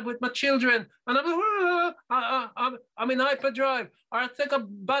that I have with my children, and I'm in hyperdrive, or I think a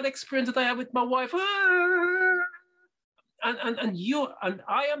bad experience that I have with my wife, and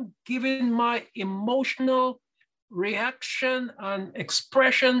I am giving my emotional reaction and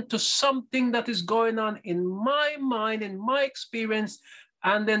expression to something that is going on in my mind, in my experience,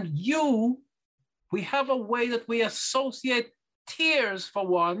 and then we have a way that we associate tears, for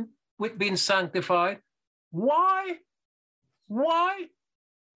one, with being sanctified. Why?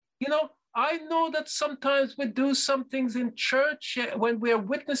 You know, I know that sometimes we do some things in church when we are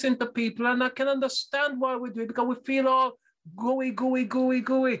witnessing to people, and I can understand why we do it, because we feel all gooey.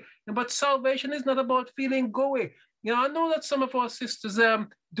 But salvation is not about feeling gooey. You know, I know that some of our sisters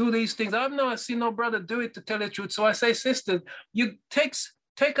do these things. I've never seen no brother do it, to tell the truth. So I say, sisters, you take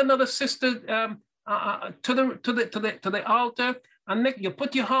another sister to the altar, and you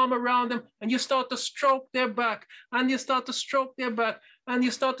put your arm around them, and you start to stroke their back, and you start to stroke their back, and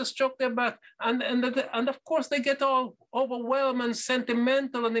you start to stroke their back, and of course they get all overwhelmed and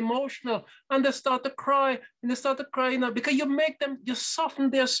sentimental and emotional, and they start to cry, you know, because you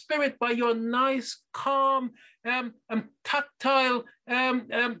soften their spirit by your nice, calm, and tactile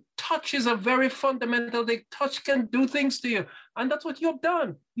touch is a very fundamental thing. Touch can do things to you, and that's what you've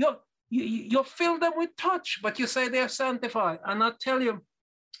done. You fill them with touch, but you say they're sanctified. And I tell you,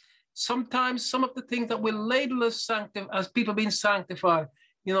 sometimes some of the things that we label as people being sanctified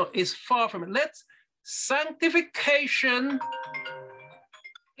is far from it. Sanctification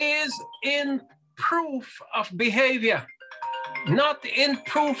is in proof of behavior, not in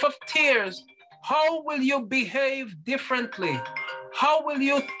proof of tears. How will you behave differently? How will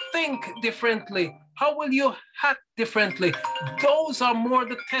you think differently? How will you act differently? Those are more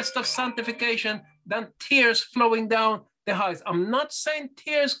the test of sanctification than tears flowing down the eyes. I'm not saying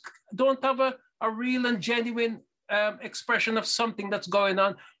tears don't have a real and genuine expression of something that's going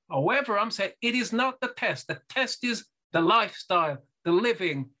on. However, I'm saying it is not the test. The test is the lifestyle, the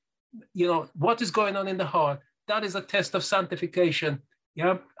living, what is going on in the heart. That is a test of sanctification.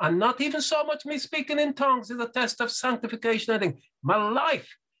 Yeah, and not even so much me speaking in tongues is a test of sanctification. I think my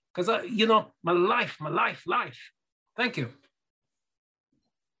life, because my life. Thank you.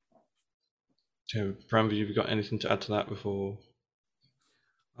 So, Pramvi, have you got anything to add to that before?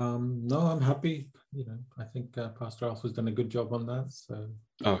 No, I'm happy. I think Pastor Alf has done a good job on that. So.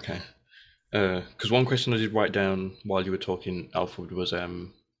 Okay. Because one question I did write down while you were talking, Alfred, was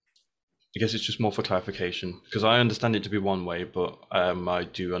I guess it's just more for clarification, because I understand it to be one way, but I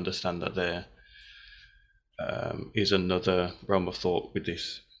do understand that there is another realm of thought with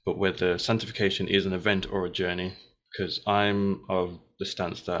this, but whether sanctification is an event or a journey, because I'm of the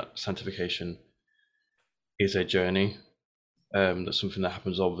stance that sanctification is a journey. That's something that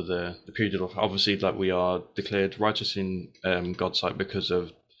happens over the period of life. Obviously, like, we are declared righteous in God's sight because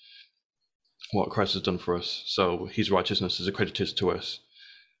of what Christ has done for us. So his righteousness is accredited to us.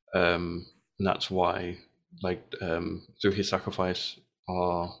 And that's why, through his sacrifice,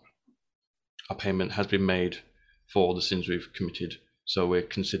 our payment has been made for all the sins we've committed. So we're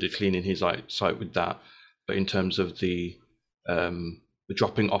considered clean in his sight with that. But in terms of the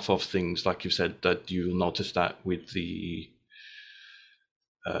dropping off of things, like you said, that you'll notice that with the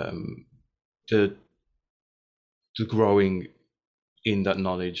growing in that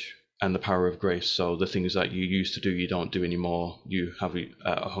knowledge and the power of grace. So the things that you used to do, you don't do anymore. You have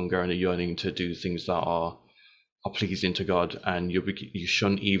a hunger and a yearning to do things that are pleasing to God, and you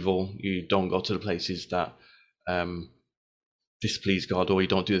shun evil. You don't go to the places that displease God, or you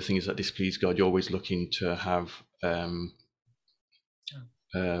don't do the things that displease God. You're always looking to have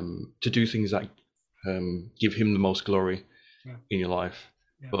to do things that give him the most glory in your life.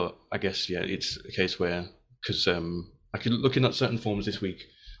 Yeah. But I guess, it's a case where, because like looking at certain forms this week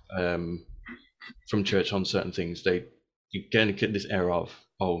from church on certain things, you again get this air of,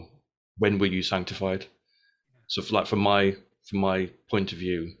 oh, when were you sanctified? So from my point of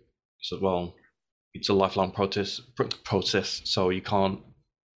view, so, well, it's a lifelong process, so you can't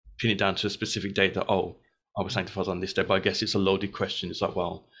pin it down to a specific date that, oh, I was sanctified on this day. But I guess it's a loaded question. It's like,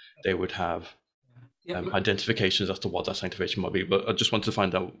 well, they would have identifications as to what that sanctification might be. But I just wanted to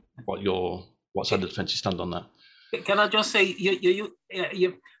find out what side of the fence you stand on that. Can I just say, you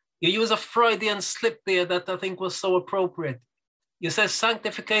use a Freudian slip there that I think was so appropriate. You said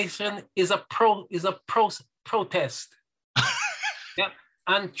sanctification is a protest. Yeah,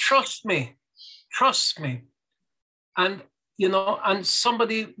 and trust me, and and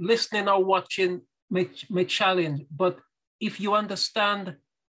somebody listening or watching may challenge, but if you understand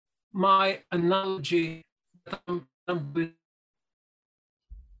my analogy, and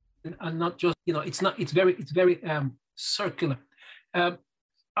not just, it's very circular.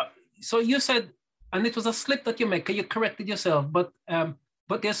 So you said, and it was a slip that you make, you corrected yourself, but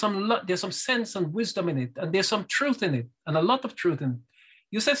there's some sense and wisdom in it, and there's some truth in it, and a lot of truth in it.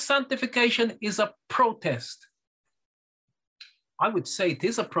 You said sanctification is a protest. I would say it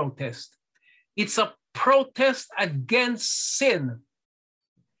is a protest. It's a protest against sin.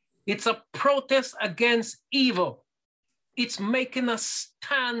 It's a protest against evil. It's making a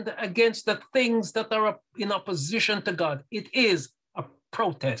stand against the things that are in opposition to God. It is a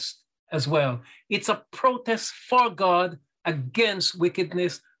protest as well. It's a protest for God against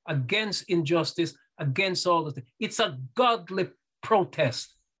wickedness, against injustice, against all of it. It's a godly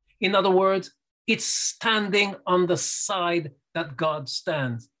protest. In other words, it's standing on the side that God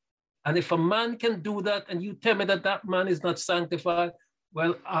stands. And if a man can do that, and you tell me that that man is not sanctified,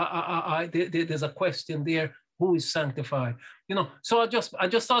 well, there's a question there. Who is sanctified? So I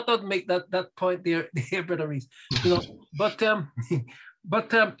just thought I'd make that point there, Brother Reese. But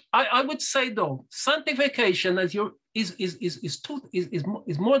I would say though, sanctification is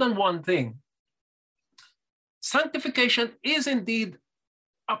more than one thing. Sanctification is indeed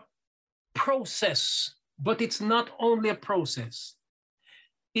a process, but it's not only a process.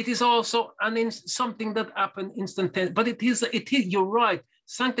 It is also something that happened instantaneously. But it is. You're right.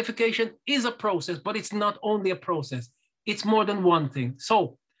 Sanctification is a process, but it's not only a process. It's more than one thing.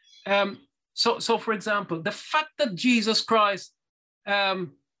 So for example, the fact that Jesus Christ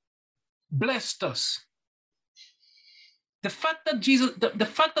blessed us. The fact that the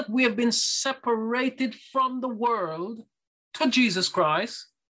fact that we have been separated from the world to Jesus Christ,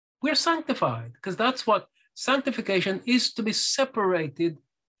 we're sanctified, because that's what sanctification is, to be separated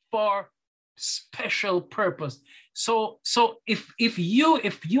for special purpose. So if you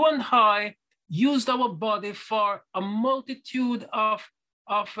and I used our body for a multitude of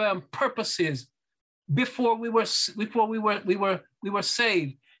purposes before we were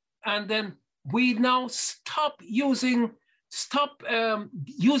saved, and then we now stop using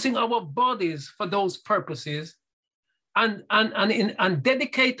our bodies for those purposes, and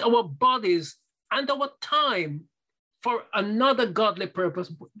dedicate our bodies and our time for another godly purpose,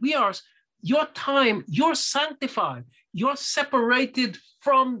 you're sanctified, you're separated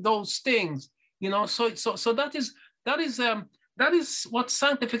from those things, so that is what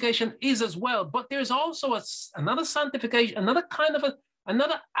sanctification is as well. But there's also another sanctification, another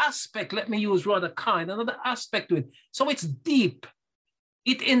aspect, let me use another aspect to it. So it's deep.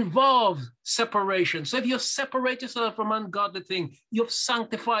 It involves separation. So if you separate yourself from ungodly things, you've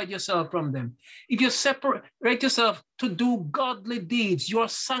sanctified yourself from them. If you separate yourself to do godly deeds, you are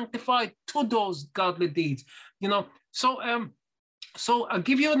sanctified to those godly deeds. So I'll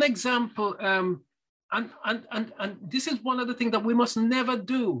give you an example. And this is one of the things that we must never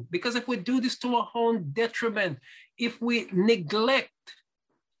do, because if we do this to our own detriment, if we neglect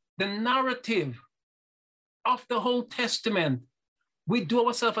the narrative of the Old Testament, we do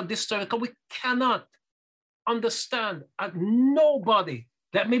ourselves a disservice, because we cannot understand nobody.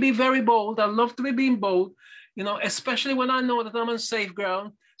 Let me be very bold. I love to be being bold, especially when I know that I'm on safe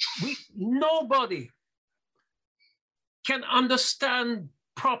ground. Nobody can understand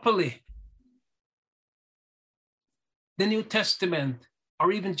properly the New Testament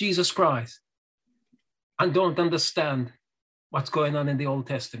or even Jesus Christ and don't understand what's going on in the Old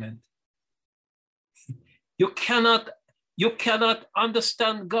Testament. You cannot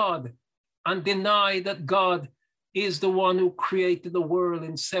understand God and deny that God is the one who created the world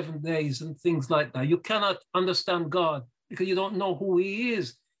in 7 days and things like that. You cannot understand God because you don't know who He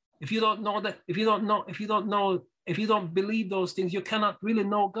is. If you don't believe those things, you cannot really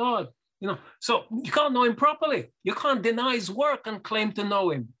know God. So you can't know Him properly. You can't deny His work and claim to know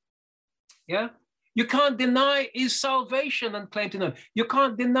Him. Yeah. You can't deny His salvation and claim to know Him. You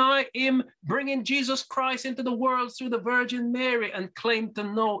can't deny Him bringing Jesus Christ into the world through the Virgin Mary and claim to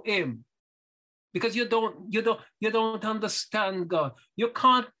know Him, because you don't understand God. You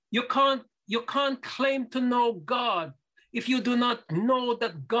can't claim to know God if you do not know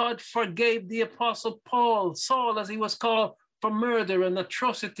that God forgave the Apostle Saul, as he was called, for murder and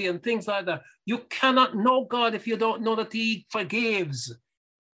atrocity and things like that. You cannot know God if you don't know that He forgives.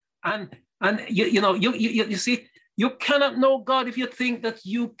 And you see, you cannot know God if you think that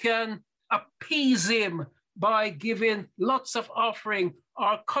you can appease Him by giving lots of offering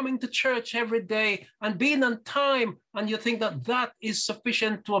or coming to church every day and being on time, and you think that that is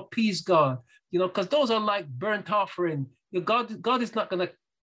sufficient to appease God, because those are like burnt offering. God is not going to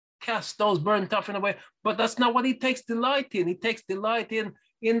cast those burnt offering away, but that's not what He takes delight in. He takes delight in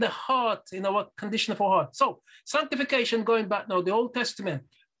the heart, in our condition of our heart. So sanctification, going back now, the Old Testament.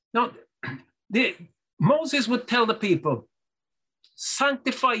 Now, Moses would tell the people,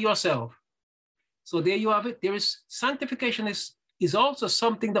 sanctify yourself. So there you have it. There is sanctification is also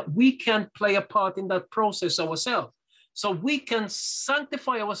something that we can play a part in that process ourselves. So we can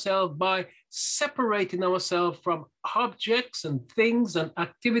sanctify ourselves by separating ourselves from objects and things and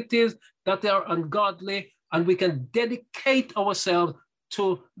activities that are ungodly, and we can dedicate ourselves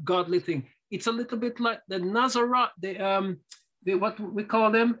to godly things. It's a little bit like the Nazarite, what we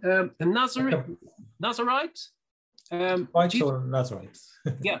call them, the Nazarites. Or Nazarites.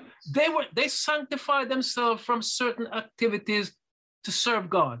 Yeah, they sanctified themselves from certain activities to serve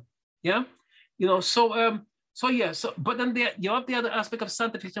God. Yeah, but then you have the other aspect of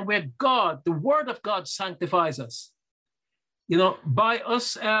sanctification where God, the Word of God, sanctifies us. By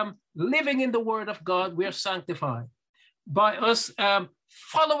us living in the Word of God, we are sanctified. By us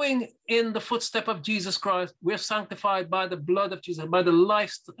following in the footstep of Jesus Christ, we're sanctified by the blood of Jesus, by the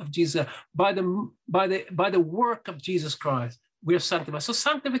life of Jesus, by the work of Jesus Christ. We're sanctified. So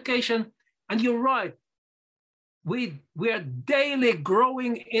sanctification, and you're right, we are daily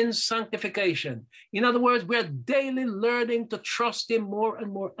growing in sanctification. In other words, we are daily learning to trust Him more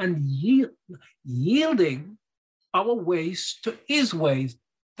and more and yielding our ways to His ways.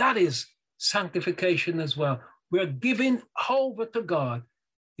 That is sanctification as well. We are giving over to God.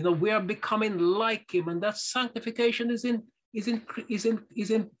 We are becoming like Him, and that sanctification is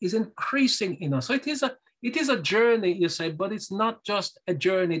increasing in us. So It is a journey, you say, but it's not just a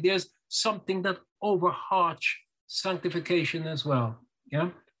journey. There's something that overarch sanctification as well. Yeah.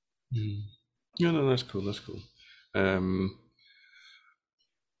 Yeah, no, that's cool. That's cool.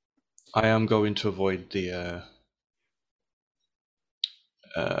 I am going to avoid the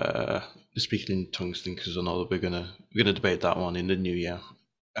speaking in tongues thing, because I know that we're gonna debate that one in the new year,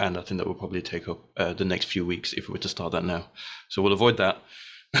 and I think that will probably take up the next few weeks if we were to start that now. So we'll avoid that.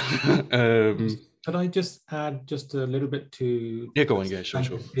 Could I just add just a little bit to Yeah, go on. Yeah, sure.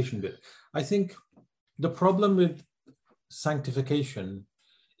 sanctification bit? I think the problem with sanctification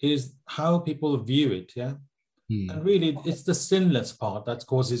is how people view it. Yeah. And really, it's the sinless part that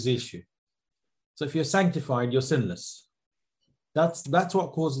causes the issue. So if you're sanctified, you're sinless. That's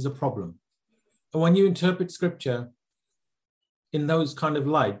what causes a problem. And when you interpret scripture in those kind of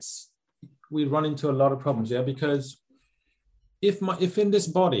lights, we run into a lot of problems. Yeah, because if in this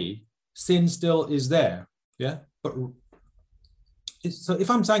body sin still is there, yeah, but so if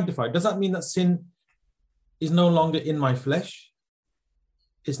I'm sanctified, does that mean that sin is no longer in my flesh?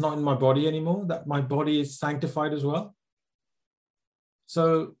 It's not in my body anymore, that my body is sanctified as well?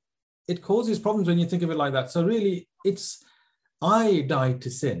 So it causes problems when you think of it like that. So really, it's I died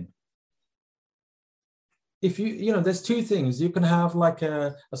to sin. If you know, there's two things. You can have like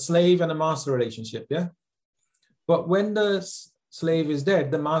a slave and a master relationship, yeah? But when the slave is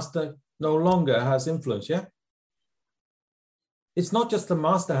dead, the master no longer has influence, yeah? It's not just the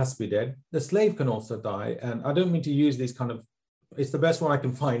master has to be dead, the slave can also die. And I don't mean to use these kind of, it's the best one I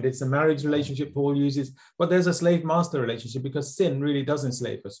can find. It's a marriage relationship Paul uses, but there's a slave-master relationship because sin really does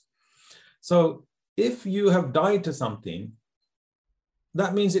enslave us. So if you have died to something,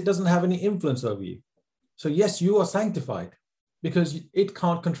 that means it doesn't have any influence over you. So yes, you are sanctified because it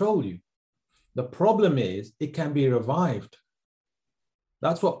can't control you. The problem is it can be revived.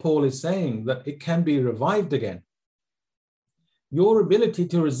 That's what Paul is saying, that it can be revived again. Your ability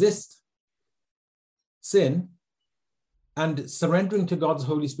to resist sin and surrendering to God's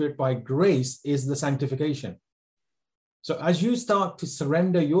Holy Spirit by grace is the sanctification. So as you start to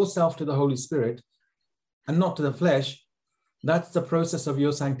surrender yourself to the Holy Spirit and not to the flesh, that's the process of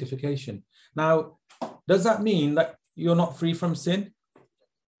your sanctification. Now, does that mean that you're not free from sin?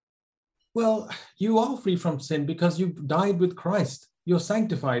 Well, you are free from sin because you've died with Christ. You're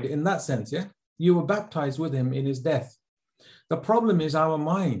sanctified in that sense, yeah? You were baptized with him in his death. The problem is our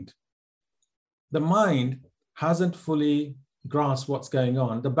mind. The mind hasn't fully grasped what's going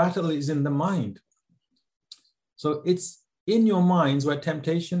on. The battle is in the mind. So it's in your minds where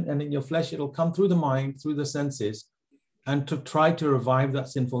temptation, and in your flesh, it'll come through the mind, through the senses, and to try to revive that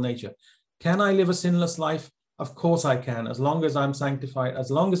sinful nature. Can I live a sinless life? Of course I can, as long as I'm sanctified, as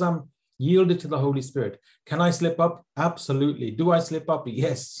long as I'm yielded to the Holy Spirit. Can I slip up? Absolutely. Do I slip up?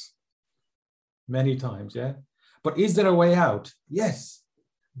 Yes. Many times, yeah. But is there a way out? Yes.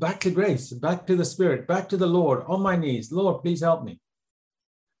 Back to grace, back to the Spirit, back to the Lord, on my knees. Lord, please help me.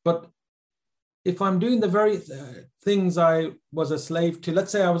 But if I'm doing the very things I was a slave to,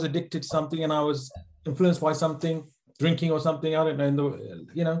 let's say I was addicted to something and I was influenced by something, drinking or something, I don't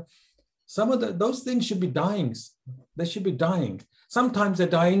know, some of those things should be dying. They should be dying. Sometimes they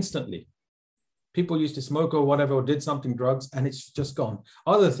die instantly. People used to smoke or whatever, or did something, drugs, and it's just gone.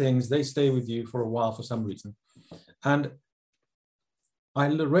 Other things, they stay with you for a while for some reason. And I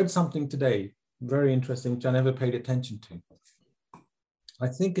read something today, very interesting, which I never paid attention to. I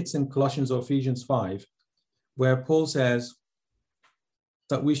think it's in Colossians or Ephesians 5, where Paul says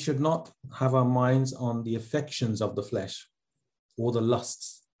that we should not have our minds on the affections of the flesh or the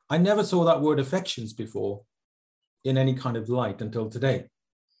lusts. I never saw that word affections before in any kind of light until today.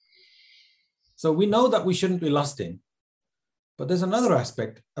 So we know that we shouldn't be lusting, but there's another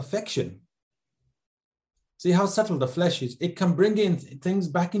aspect, affection. See how subtle the flesh is. It can bring in things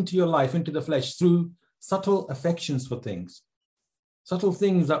back into your life, into the flesh, through subtle affections for things. Subtle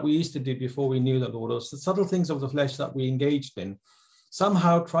things that we used to do before we knew the Lord, or subtle things of the flesh that we engaged in,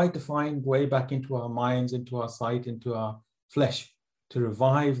 somehow try to find way back into our minds, into our sight, into our flesh, to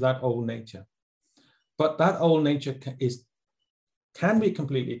revive that old nature. But that old nature can be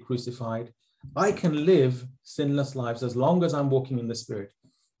completely crucified. I can live sinless lives as long as I'm walking in the Spirit.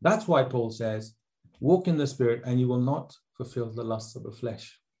 That's why Paul says, walk in the Spirit and you will not fulfill the lusts of the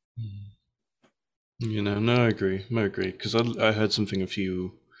flesh. No, I agree. Because I heard something a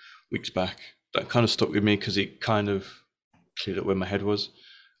few weeks back that kind of stuck with me because it kind of cleared up where my head was.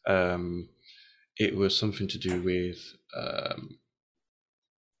 It was something to do with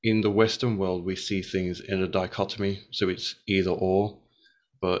in the Western world, we see things in a dichotomy. So it's either or,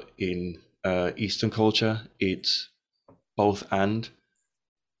 but in Eastern culture, it's both and.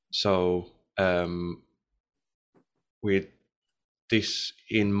 So with this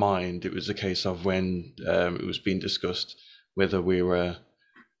in mind, it was a case of when it was being discussed whether we were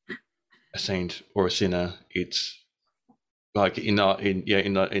a saint or a sinner. It's like in our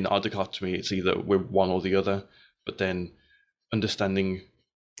dichotomy, it's either we're one or the other. But then understanding,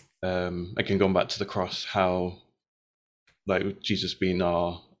 again going back to the cross, how like Jesus being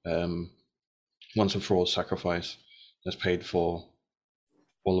our once and for all sacrifice has paid for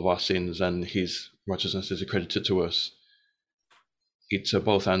all of our sins, and his righteousness is accredited to us. It's a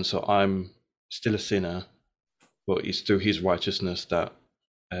both and. So I'm still a sinner, but it's through his righteousness that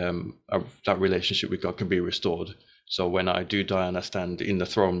that relationship with God can be restored. So when I do die and I stand in the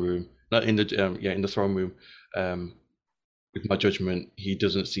throne room, not in the in the throne room, with my judgment, he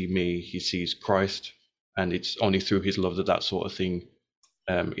doesn't see me; he sees Christ, and it's only through his love that that sort of thing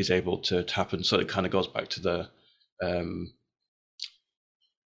is able to happen. So it kind of goes back to the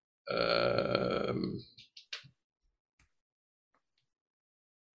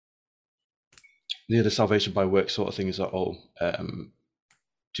the salvation by work sort of thing. Is that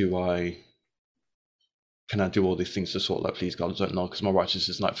can I do all these things to sort of like please God? I don't know, because my righteousness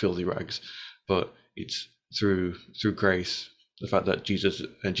is like filthy rags. But it's through grace, the fact that Jesus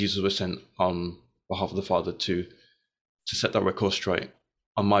was sent on behalf of the Father to set that record straight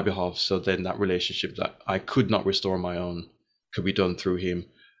on my behalf. So then that relationship that I could not restore on my own could be done through him.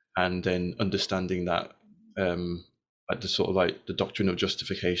 And then understanding that at the sort of like the doctrine of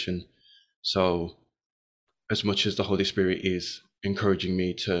justification. So as much as the Holy Spirit is encouraging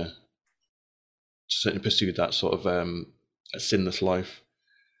me to certainly pursue that sort of a sinless life,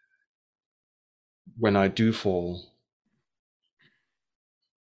 when I do fall,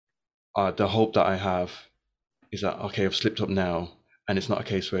 the hope that I have is that, okay, I've slipped up now, and it's not a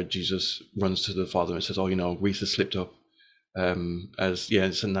case where Jesus runs to the Father and says, oh, you know, Reese has slipped up.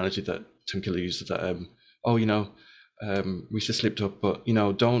 It's an analogy that Tim Keller uses, that Reese has slipped up, but you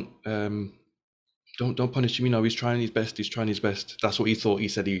know, don't punish him. You know, he's trying his best. That's what he thought. He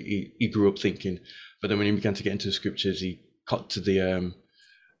said he grew up thinking. But then when he began to get into the scriptures, he got to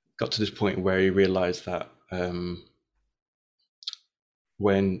this point where he realized that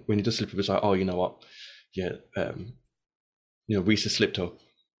when he does slip up, it's like, oh, you know what? Yeah, Reese has slipped up.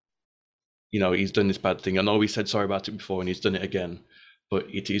 You know, he's done this bad thing. I know he said sorry about it before, and he's done it again. But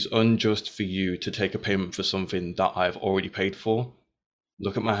it is unjust for you to take a payment for something that I've already paid for.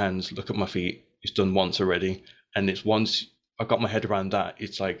 Look at my hands. Look at my feet. It's done once already, and it's once I got my head around that,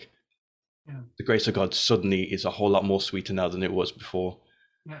 it's like the grace of God suddenly is a whole lot more sweeter now than it was before.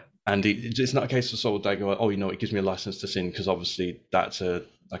 Yeah. And it's not a case of sort of like, oh, you know, it gives me a license to sin, because obviously that's a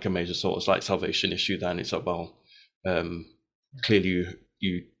major sort of like salvation issue. Then it's like, well, clearly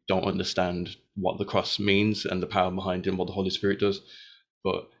you don't understand what the cross means and the power behind it and what the Holy Spirit does.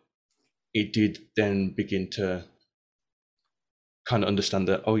 But it did then begin to kind of understand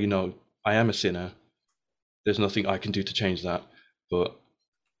that, oh, you know, I am a sinner. There's nothing I can do to change that, but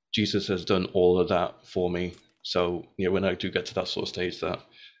Jesus has done all of that for me. So, you know, when I do get to that sort of stage, that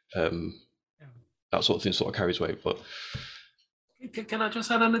that sort of thing sort of carries weight. But can I just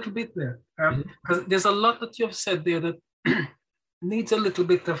add a little bit there? Because there's a lot that you've said there that needs a little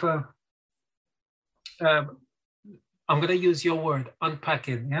bit of a, I'm going to use your word,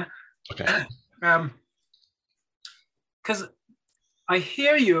 unpacking, yeah? Okay. Because I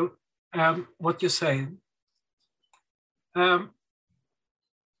hear you, what you're saying, but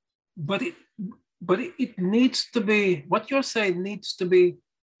it needs to be, what you're saying needs to be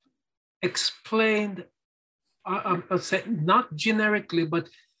explained, I'll say not generically, but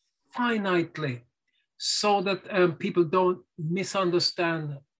finitely, so that people don't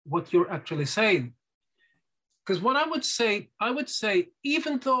misunderstand what you're actually saying. Because what I would say,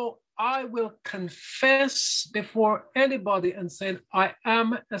 even though I will confess before anybody and say, I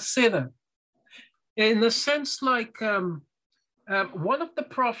am a sinner, in a sense like one of the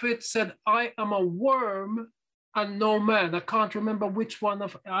prophets said, I am a worm and no man. I can't remember which one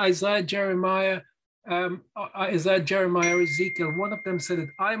of Isaiah, Jeremiah, or Ezekiel. One of them said it,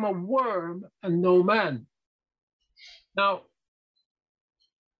 I'm a worm and no man. Now,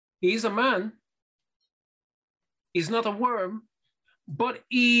 he's a man. He's not a worm, but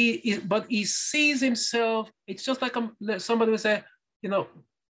he sees himself. It's just like somebody would say, you know,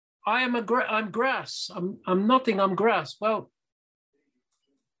 I'm grass. I'm nothing. I'm grass. Well,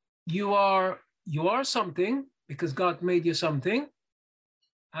 you are something because God made you something,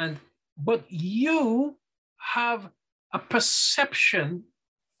 but you have a perception,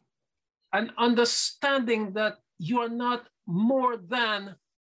 an understanding that you are not more than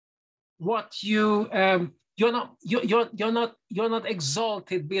what you. You're not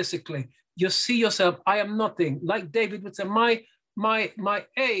exalted, basically. you see yourself, I am nothing. Like David would say, my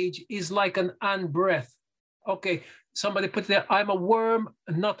age is like an handbreadth. Okay, somebody put there, I'm a worm,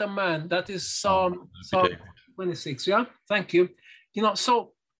 not a man. That is Psalm 26. Yeah, thank you. You know,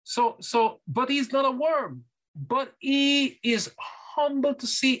 so, but he's not a worm, but he is humble to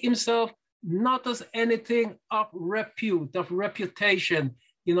see himself not as anything of repute, of reputation,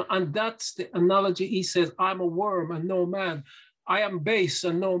 you know, and that's the analogy. He says, I'm a worm and no man. I am base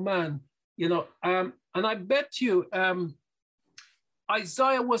and no man, you know, and I bet you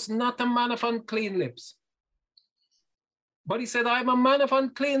Isaiah was not a man of unclean lips. But he said, I'm a man of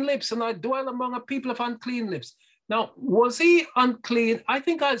unclean lips and I dwell among a people of unclean lips. Now, was he unclean? I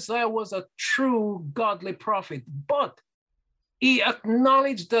think Isaiah was a true godly prophet, but he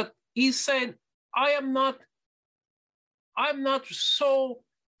acknowledged that he's saying, I'm not so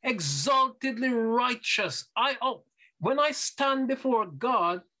exaltedly righteous. When I stand before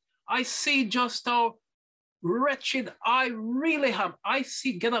God, I see just how wretched I really am. I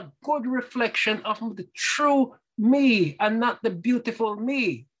get a good reflection of the true me and not the beautiful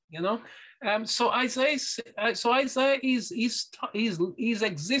me, you know. So Isaiah is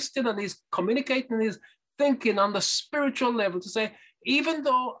existing and he's communicating, he's thinking on the spiritual level to say, even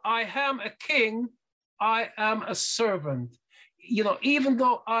though I am a king, I am a servant. You know, even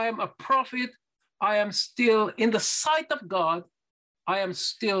though I am a prophet, I am still, in the sight of God, I am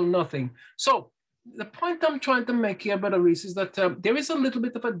still nothing. So the point I'm trying to make here, Brother Reese, is that there is a little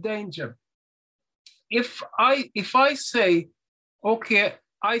bit of a danger. If I say, okay,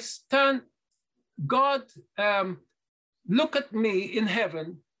 I stand, God, look at me in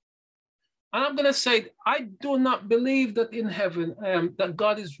heaven, and I'm going to say, I do not believe that in heaven that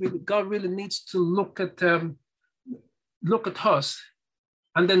God really needs to look at us,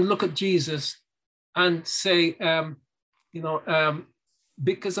 and then look at Jesus, and say,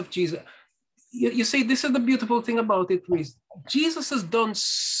 because of Jesus. You see, this is the beautiful thing about it, Reese. Jesus has done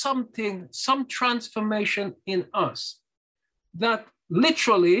something, some transformation in us that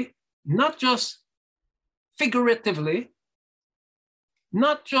literally, not just figuratively,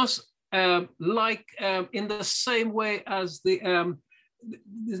 not just in the same way as the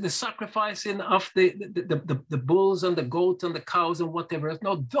sacrificing of the bulls and the goats and the cows and whatever else.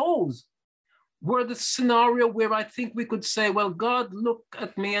 No, those were the scenario where I think we could say, well, God looked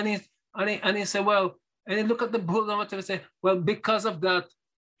at me and he said, well, and he looked at the bull and whatever, say, well, because of that,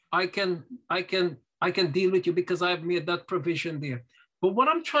 I can deal with you because I've made that provision there. But what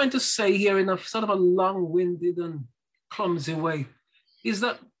I'm trying to say here in a sort of a long-winded and clumsy way is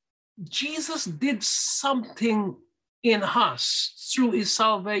that Jesus did something in us through his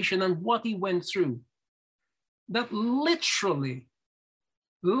salvation and what he went through that literally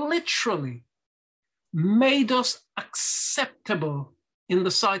made us acceptable in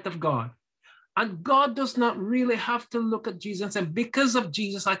the sight of God. And God does not really have to look at Jesus and say, because of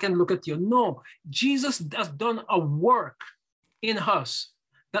Jesus, I can look at you. No, Jesus has done a work in us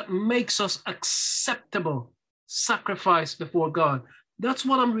that makes us acceptable sacrifice before God. That's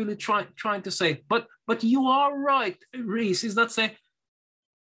what I'm really trying to say. But you are right, Reese, is that say,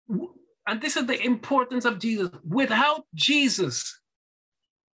 and this is the importance of Jesus. Without Jesus,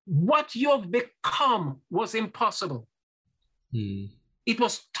 what you have become was impossible. It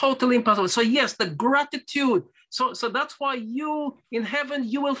was totally impossible. So yes, the gratitude. So that's why you in heaven,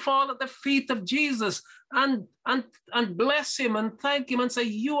 you will fall at the feet of Jesus and bless him and thank him and say,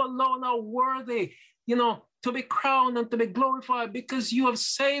 you alone are worthy, you know, to be crowned and to be glorified because you have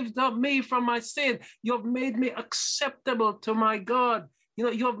saved me from my sin. You have made me acceptable to my God. You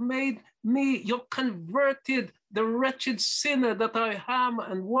know, you have made me, you've converted the wretched sinner that I am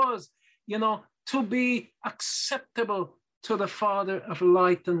and was, you know, to be acceptable to the Father of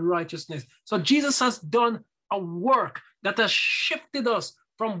light and righteousness. So Jesus has done a work that has shifted us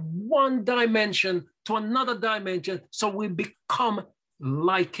from one dimension to another dimension, so we become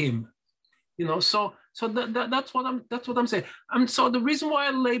like him. You know, so that's what I'm saying. And so the reason why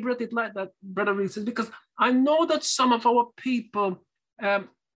I labor at it like that, Brother Reese, is because I know that some of our people, I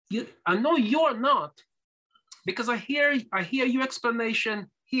know you're not, because I hear your explanation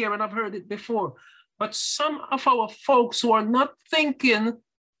here, and I've heard it before. But some of our folks who are not thinking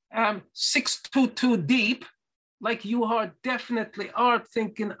 622 deep, like you are, definitely are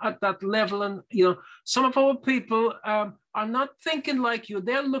thinking at that level. And, you know, some of our people are not thinking like you.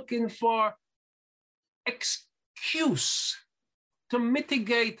 They're looking for excuse to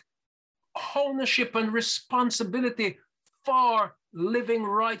mitigate ownership and responsibility for living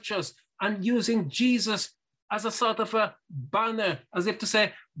righteous and using Jesus as a sort of a banner, as if to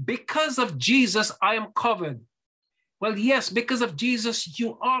say, because of Jesus, I am covered. Well, yes, because of Jesus,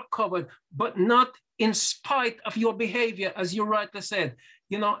 you are covered, but not in spite of your behavior, as you rightly said.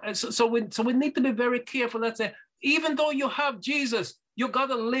 You know, so we need to be very careful. Let's say, even though you have Jesus, you got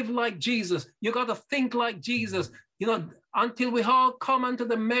to live like Jesus. You got to think like Jesus. You know, until we all come unto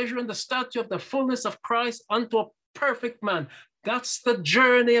the measure and the stature of the fullness of Christ, unto a perfect man. That's the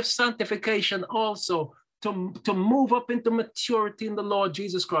journey of sanctification also, to move up into maturity in the Lord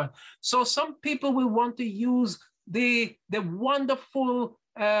Jesus Christ. So some people will want to use the wonderful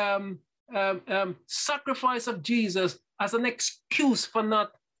sacrifice of Jesus as an excuse for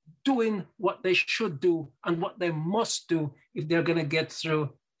not doing what they should do and what they must do if they're going to get through,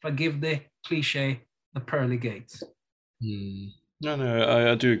 forgive the cliche, the pearly gates.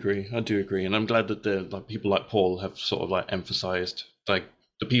 No, I do agree. I do agree, and I'm glad that like people like Paul have sort of like emphasized like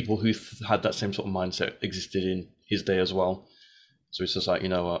the people who had that same sort of mindset existed in his day as well. So it's just like, you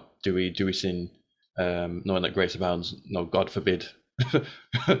know what, do we sin, knowing that grace abounds? No, God forbid.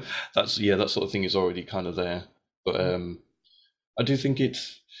 That sort of thing is already kind of there. But I think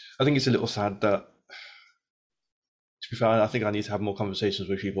it's a little sad that, to be fair, I think I need to have more conversations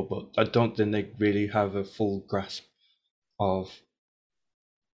with people, but I don't think they really have a full grasp of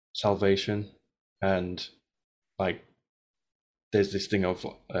salvation. And like, there's this thing of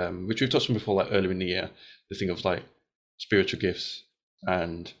which we've touched on before, like earlier in the year, the thing of like spiritual gifts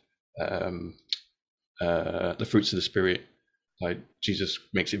and the fruits of the Spirit. Like, Jesus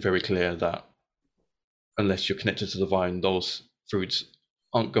makes it very clear that unless you're connected to the vine, those fruits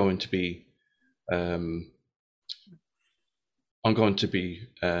aren't going to be born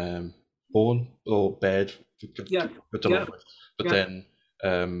or bared. But then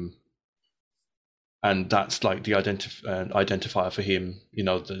and that's like the identifier for him. You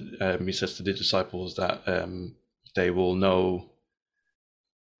know, he says to the disciples that they will know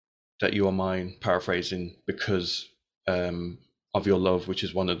that you are mine, paraphrasing, because of your love, which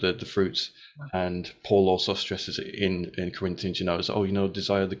is one of the fruits. And Paul also stresses it in Corinthians, you know, as,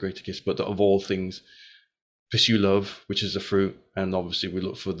 desire the greater gifts, but of all things, pursue love, which is the fruit. And obviously we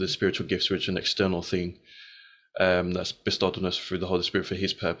look for the spiritual gifts, which are an external thing that's bestowed on us through the Holy Spirit for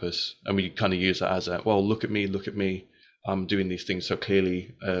his purpose. And we kind of use that as look at me, I'm doing these things so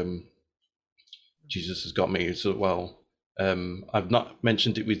clearly. Jesus has got me. So, I've not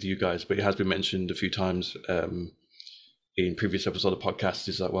mentioned it with you guys, but it has been mentioned a few times in previous episodes of the podcast,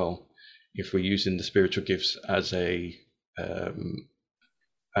 is that, if we're using the spiritual gifts as a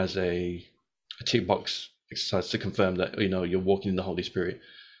tick box exercise to confirm that, you're walking in the Holy Spirit,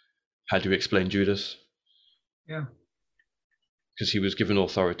 how do we explain Judas? Yeah. Because he was given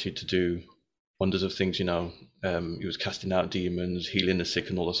authority to do wonders of things, he was casting out demons, healing the sick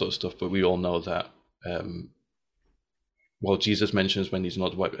and all that sort of stuff. But we all know that, Jesus mentions when he's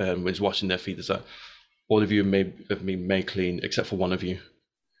not, when he's washing their feet, is that all of you have been made clean except for one of you.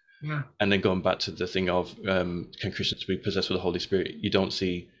 Yeah. And then going back to the thing of, can Christians be possessed with the Holy Spirit? You don't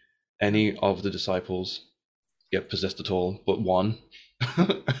see any of the disciples get possessed at all, but one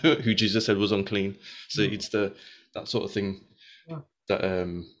who Jesus said was unclean. So it's that sort of thing that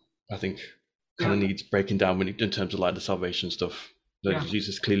I think kind of needs breaking down in terms of like the salvation stuff. Like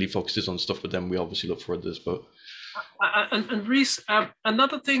Jesus clearly focuses on stuff, but then we obviously look for others. But and Reese,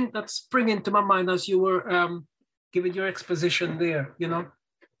 another thing that's springing to my mind as you were giving your exposition there,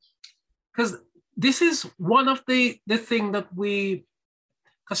 because this is one of the thing that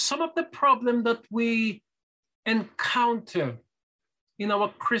because some of the problem that we encounter in our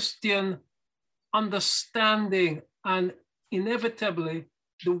Christian understanding, and inevitably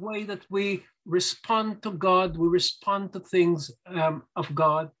the way that we respond to God, we respond to things of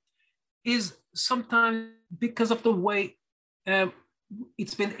God, is sometimes because of the way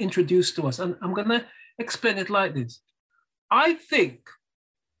it's been introduced to us. And I'm going to explain it like this. I think,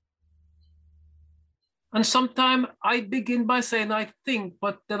 and sometimes I begin by saying I think,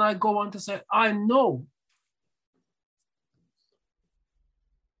 but then I go on to say I know.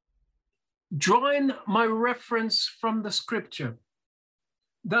 Drawing my reference from the scripture,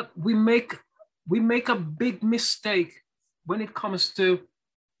 that we make a big mistake when it comes to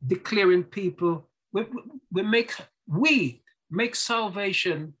declaring people. We make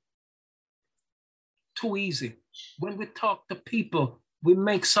salvation too easy. When we talk to people, we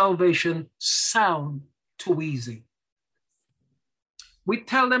make salvation sound too easy. We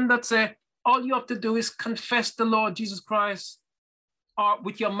tell them that all you have to do is confess the Lord Jesus Christ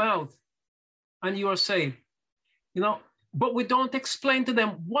with your mouth, and you are saved, but we don't explain to them,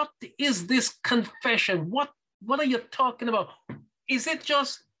 what is this confession? What are you talking about? Is it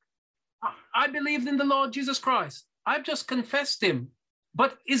just, I believed in the Lord Jesus Christ, I've just confessed him?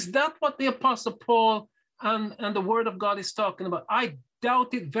 But is that what the Apostle Paul and the word of God is talking about. I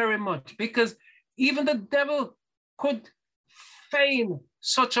doubt it very much, because even the devil could feign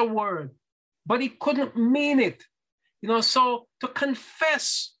such a word, but he couldn't mean it. You know, so to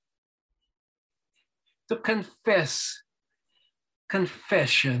confess,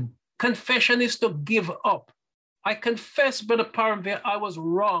 confession is to give up. I confess, Brother Paramveer, I was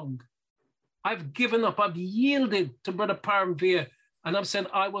wrong. I've given up. I've yielded to Brother Paramveer, and I'm saying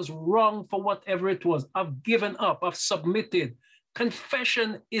I was wrong for whatever it was. I've given up. I've submitted.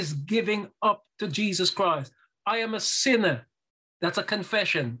 Confession is giving up to Jesus Christ. I am a sinner. That's a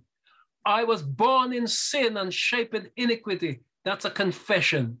confession. I was born in sin and shaped in iniquity. That's a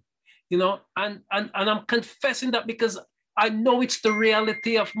confession. You know, and I'm confessing that because I know it's the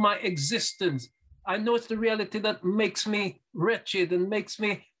reality of my existence. I know it's the reality that makes me wretched and makes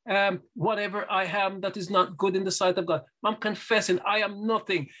me whatever I am that is not good in the sight of God. I'm confessing I am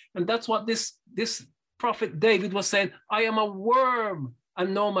nothing. And that's what this prophet David was saying. I am a worm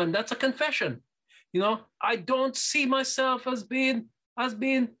and no man. That's a confession. You know, I don't see myself as being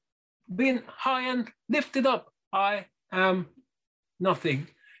high and lifted up. I am nothing.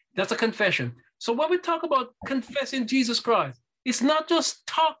 That's a confession. So when we talk about confessing Jesus Christ, it's not just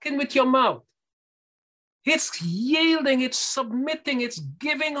talking with your mouth. It's yielding, it's submitting, it's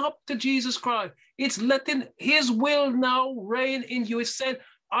giving up to Jesus Christ. It's letting his will now reign in you. It's saying,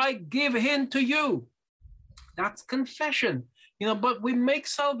 I give in to you. That's confession. You know, but we make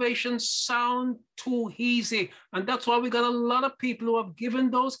salvation sound too easy. And that's why we got a lot of people who have given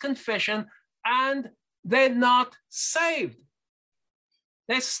those confession and they're not saved.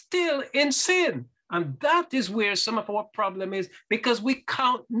 They're still in sin. And that is where some of our problem is, because we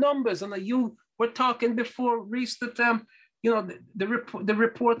count numbers. And you were talking before, Reese, that you know, the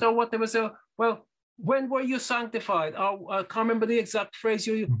report or whatever say, well, when were you sanctified? I can't remember the exact phrase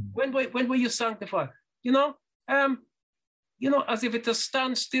you used. When were you sanctified? You know, as if it's a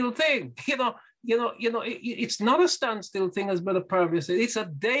standstill thing. It's not a standstill thing, as Brother Parvis said. It's a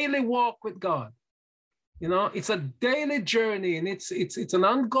daily walk with God. You know, it's a daily journey, and it's an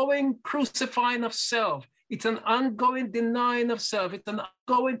ongoing crucifying of self. It's an ongoing denying of self. It's an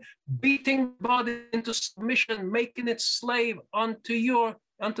ongoing beating body into submission, making it slave unto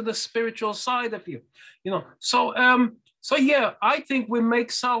the spiritual side of you. You know, so yeah, I think we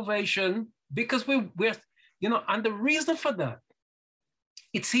make salvation because we're you know, and the reason for that,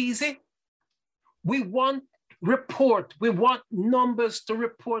 it's easy. We want report. We want numbers to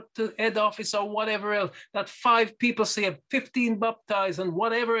report to head office or whatever else, that 5 people saved, 15 baptized and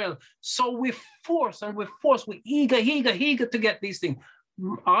whatever else. So we force, we're eager to get these things.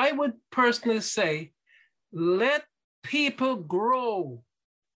 I would personally say, let people grow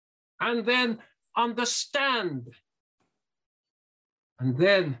and then understand and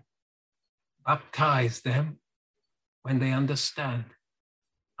then baptize them when they understand,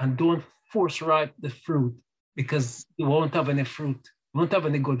 and don't force ripe the fruit, because you won't have any fruit. You won't have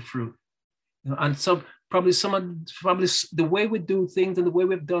any good fruit. You know, and so probably the way we do things and the way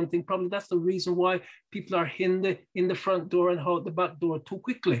we've done things, probably that's the reason why people are in the front door and out the back door too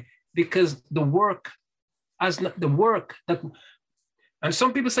quickly, because the work that, and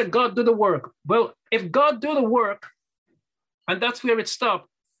some people say, God do the work. Well, if God do the work, and that's where it stopped,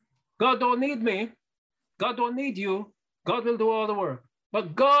 God don't need me, God don't need you, God will do all the work.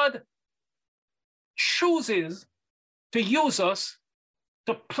 But God chooses to use us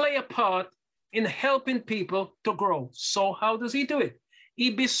to play a part in helping people to grow. So how does he do it?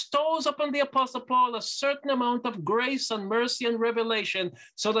 He bestows upon the Apostle Paul a certain amount of grace and mercy and revelation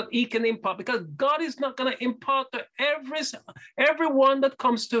so that he can impart, because God is not going to impart to everyone that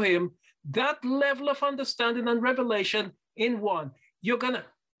comes to him that level of understanding and revelation in one. You're going to,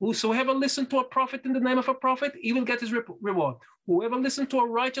 whosoever listen to a prophet in the name of a prophet, he will get his reward. Whoever listen to a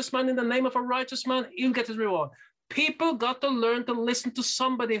righteous man in the name of a righteous man, he'll get his reward. People got to learn to listen to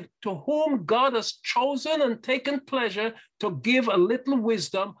somebody to whom God has chosen and taken pleasure to give a little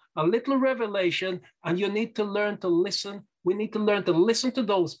wisdom, a little revelation, and you need to learn to listen. We need to learn to listen to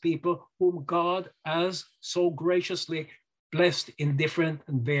those people whom God has so graciously blessed in different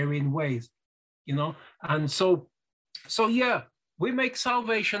and varying ways, you know? And so yeah, we make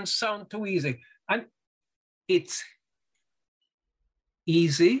salvation sound too easy. And it's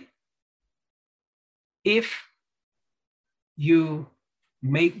easy if you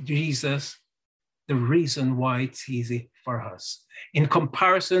make Jesus the reason why it's easy for us, in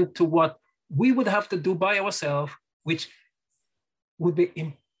comparison to what we would have to do by ourselves, which would be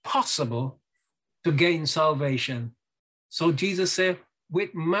impossible to gain salvation. So Jesus said,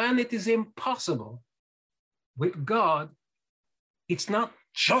 with man it is impossible. With God, it's not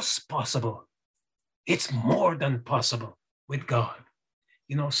just possible. It's more than possible with God.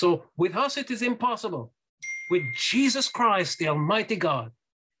 You know, so with us, it is impossible. With Jesus Christ, the Almighty God,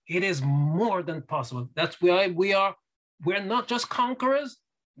 it is more than possible. That's why we're not just conquerors,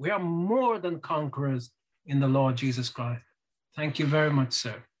 we are more than conquerors in the Lord Jesus Christ. Thank you very much,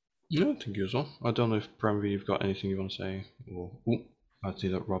 sir. Yeah, thank you as well. I don't know if Premvi, you've got anything you want to say, or I see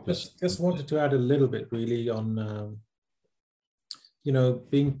that Rob is. Just wanted to add a little bit really on, you know,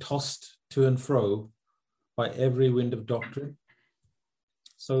 being tossed to and fro by every wind of doctrine.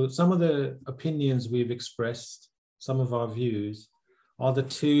 So some of the opinions we've expressed, some of our views, are the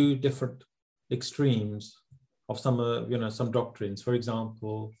two different extremes of some, you know, some doctrines. For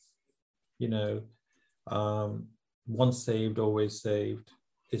example, you know, once saved, always saved.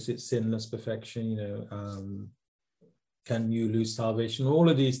 Is it sinless perfection? You know, can you lose salvation? All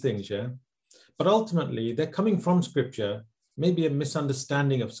of these things, yeah. But ultimately, they're coming from Scripture, maybe a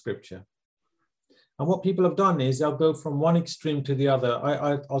misunderstanding of Scripture. And what people have done is they'll go from one extreme to the other.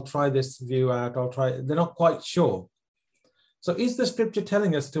 I'll try this view out. They're not quite sure. So is the Scripture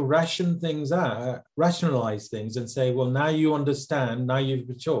telling us to ration things out, rationalize things and say, well, now you understand, now you've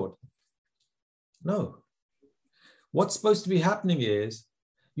matured? No. What's supposed to be happening is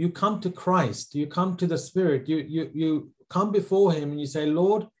you come to Christ, you come to the Spirit, you come before him and you say,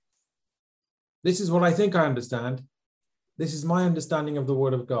 Lord, this is what I think I understand. This is my understanding of the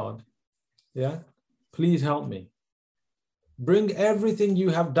Word of God. Yeah. Please help me. Bring everything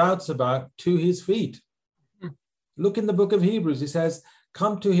you have doubts about to his feet. Look in the book of Hebrews. It says,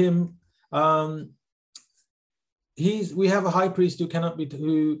 come to him. We have a high priest who cannot be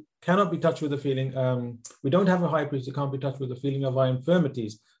touched with the feeling. We don't have a high priest who can't be touched with the feeling of our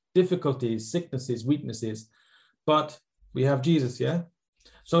infirmities, difficulties, sicknesses, weaknesses. But we have Jesus, yeah?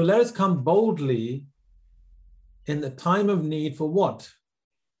 So let us come boldly in the time of need for what?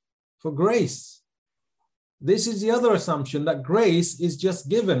 For grace. This is the other assumption, that grace is just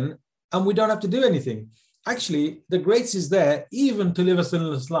given and we don't have to do anything. Actually, the grace is there even to live a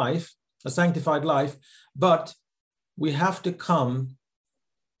sinless life, a sanctified life, but we have to come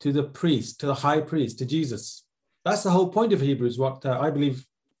to the priest, to the high priest, to Jesus. That's the whole point of Hebrews, what I believe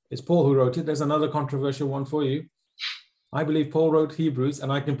is Paul who wrote it. There's another controversial one for you. I believe Paul wrote Hebrews,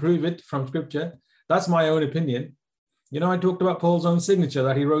 and I can prove it from Scripture. That's my own opinion. You know, I talked about Paul's own signature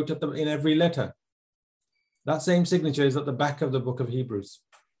that he wrote in every letter. That same signature is at the back of the book of Hebrews.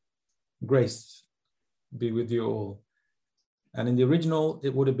 Grace be with you all. And in the original,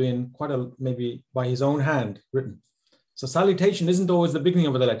 it would have been maybe by his own hand written. So salutation isn't always the beginning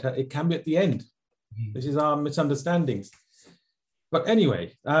of the letter. It can be at the end. This is our misunderstandings. But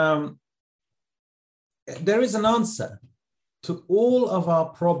anyway, there is an answer to all of our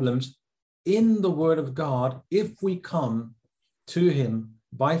problems in the Word of God if we come to him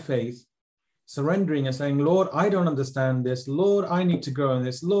by faith, surrendering and saying, Lord, I don't understand this. Lord, I need to grow in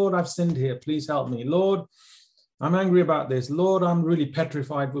this. Lord, I've sinned here. Please help me. Lord, I'm angry about this. Lord, I'm really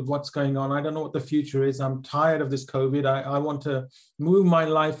petrified with what's going on. I don't know what the future is. I'm tired of this COVID. I want to move my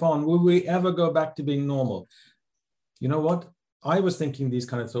life on. Will we ever go back to being normal? You know what? I was thinking these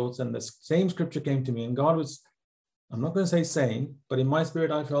kind of thoughts, and the same Scripture came to me, and God was, I'm not going to say saying, but in my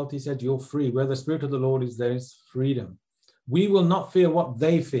spirit, I felt he said, you're free. Where the Spirit of the Lord is, there is freedom. We will not fear what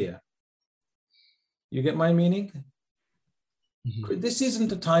they fear. You get my meaning? Mm-hmm. This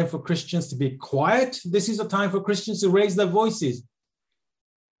isn't a time for Christians to be quiet. This is a time for Christians to raise their voices.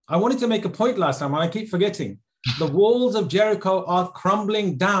 I wanted to make a point last time, and I keep forgetting. The walls of Jericho are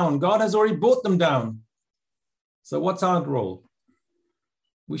crumbling down. God has already brought them down. So what's our role?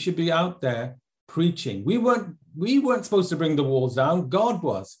 We should be out there preaching. We weren't supposed to bring the walls down. God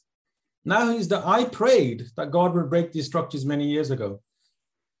was. Now I prayed that God would break these structures many years ago,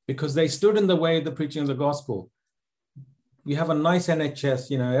 because they stood in the way of the preaching of the gospel. We have a nice NHS,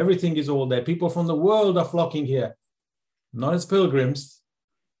 you know, everything is all there. People from the world are flocking here, not as pilgrims,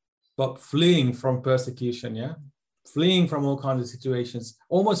 but fleeing from persecution, yeah? Fleeing from all kinds of situations,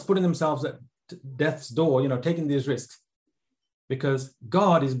 almost putting themselves at death's door, you know, taking these risks, because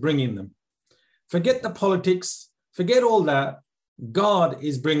God is bringing them. Forget the politics, forget all that. God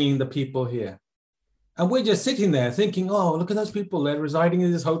is bringing the people here. And we're just sitting there thinking, oh, look at those people. They're residing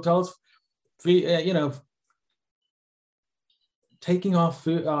in these hotels, you know, taking our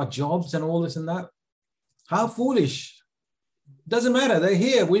food, our jobs and all this and that. How foolish. Doesn't matter. They're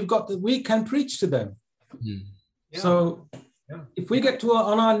here. We can preach to them. Mm. Yeah. So if we get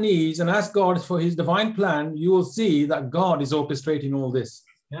on our knees and ask God for his divine plan, you will see that God is orchestrating all this.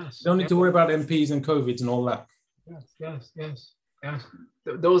 Yes. You don't need to worry about MPs and COVID and all that. Yes.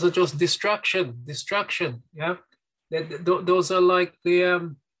 Those are just distraction. Yeah. Those are like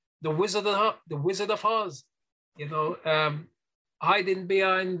the the Wizard of Oz, you know, hiding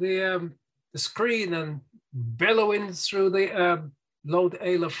behind the screen and bellowing through the loud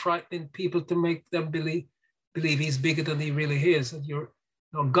hail of frightening people to make them believe he's bigger than he really is.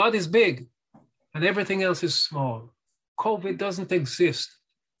 And God is big and everything else is small. COVID doesn't exist.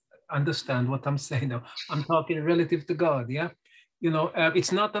 Understand what I'm saying now. I'm talking relative to God, yeah? You know,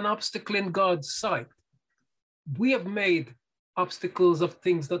 it's not an obstacle in God's sight. We have made obstacles of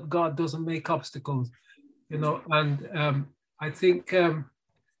things that God doesn't make obstacles, you know, and I think, and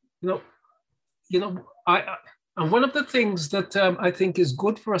one of the things that I think is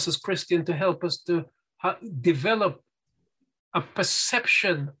good for us as Christians to help us to develop a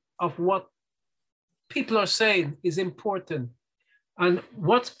perception of what people are saying is important, and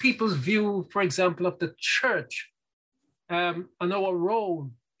what's people's view, for example, of the church and our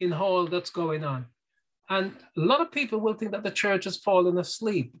role in all that's going on. And a lot of people will think that the church has fallen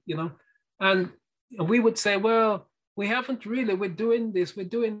asleep, you know, and we would say, well, we haven't really, we're doing this, we're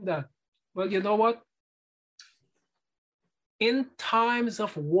doing that. Well, you know what? In times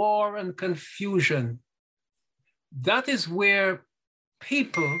of war and confusion, that is where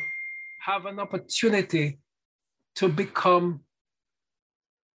people have an opportunity to become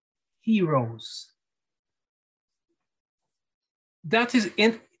heroes. That is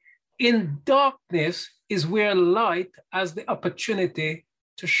in darkness is where light has the opportunity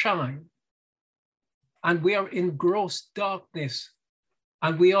to shine. And we are in gross darkness,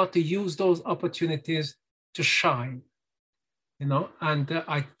 and we ought to use those opportunities to shine, you know, and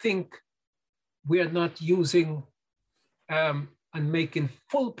I think we are not using and making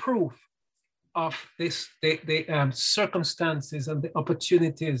full proof of this, the circumstances and the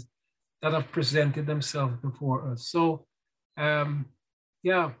opportunities that have presented themselves before us. So,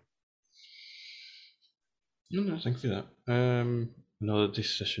 yeah. No, thank you for that. I know that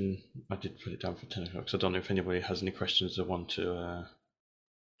this session, I did put it down for 10 o'clock, so I don't know if anybody has any questions they want to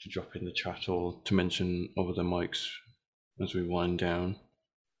drop in the chat or to mention over the mics as we wind down.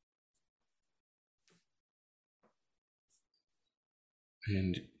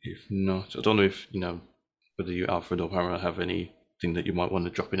 And if not, I don't know if, you know, whether you, Alfred or Pamela, have anything that you might want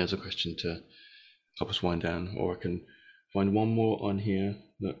to drop in as a question to help us wind down, or I can find one more on here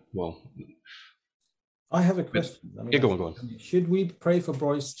that, well... I have a question. I mean, yeah, go on. Should we pray for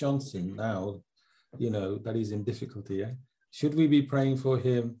Boris Johnson now, you know, that he's in difficulty? Yeah? Should we be praying for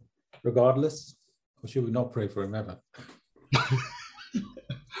him regardless, or should we not pray for him ever?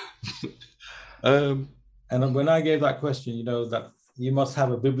 And when I gave that question, you know, that you must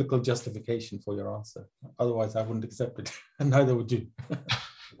have a biblical justification for your answer. Otherwise, I wouldn't accept it, and neither would you.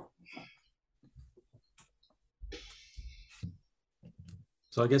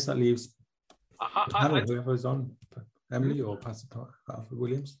 So I guess that leaves whoever's on, Emily or Pastor Alfred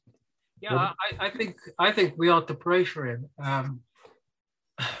Williams. Yeah, I think we ought to pray for him,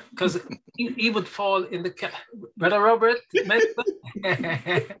 because he would fall in the Brother Robert.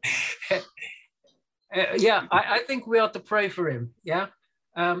 Yeah, I think we ought to pray for him. Yeah,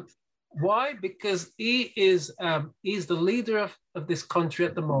 why? Because he's the leader of this country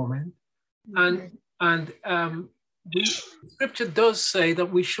at the moment, and the Scripture does say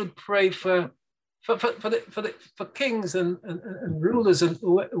that we should pray for kings and rulers and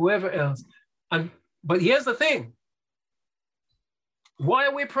whoever else. But here's the thing. Why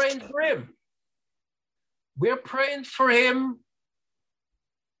are we praying for him? We're praying for him.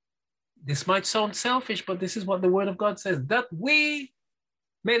 This might sound selfish, but this is what the Word of God says, that we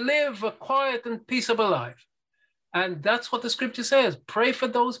may live a quiet and peaceable life. And that's what the Scripture says. Pray for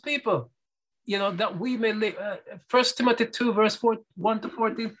those people, you know, that we may live. 1 Timothy 2, verse 1 to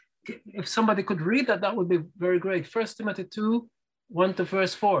 14. If somebody could read that, that would be very great. 1 Timothy 2, 1 to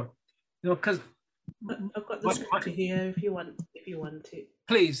verse 4. You know, because I've got the scripture here if you want it.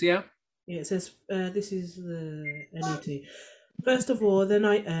 Please, yeah. Yeah, it says, this is the NET. First of all, then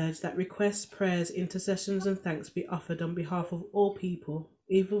I urge that requests, prayers, intercessions, and thanks be offered on behalf of all people,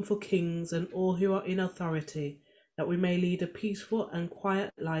 even for kings and all who are in authority, that we may lead a peaceful and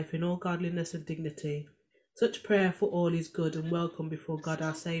quiet life in all godliness and dignity. Such prayer for all is good and welcome before God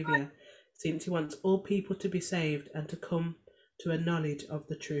our Saviour, since he wants all people to be saved and to come to a knowledge of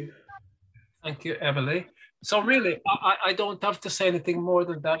the truth. Thank you, Emily. So really, I don't have to say anything more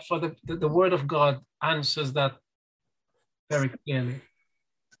than that, for the Word of God answers that very clearly.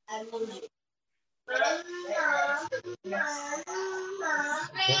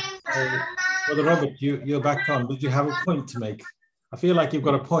 Brother Robert, you're back on. Did you have a point to make? I feel like you've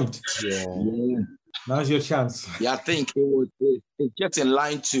got a point. Yeah. Now's your chance. Yeah, I think it's just in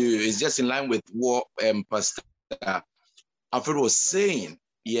line with what Pastor Alfred was saying.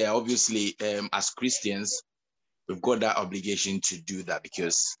 yeah, obviously, as Christians, we've got that obligation to do that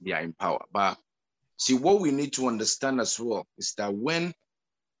because they are in power. But see, what we need to understand as well is that when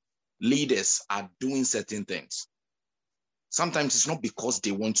leaders are doing certain things, sometimes it's not because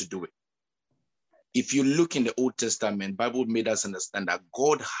they want to do it. If you look in the Old Testament, Bible made us understand that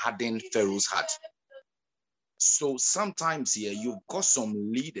God hardened Pharaoh's heart. So sometimes here you've got some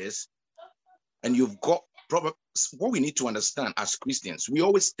leaders and you've got what we need to understand as Christians. We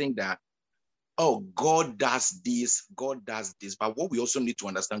always think that, oh, God does this, God does this. But what we also need to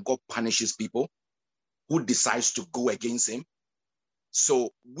understand, God punishes people who decides to go against him.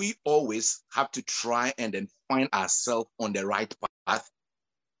 So we always have to try and then find ourselves on the right path.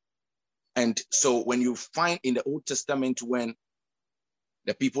 And so when you find in the Old Testament, when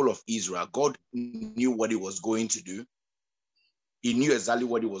the people of Israel, God knew what he was going to do. He knew exactly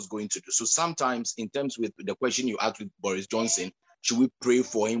what he was going to do. So sometimes in terms with the question you asked with Boris Johnson, should we pray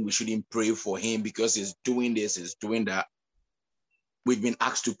for him? We shouldn't pray for him because he's doing this, he's doing that. We've been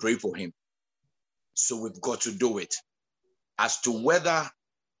asked to pray for him. So we've got to do it. As to whether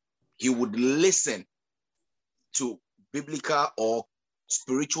he would listen to biblical or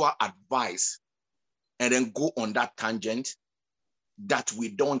spiritual advice and then go on that tangent, that we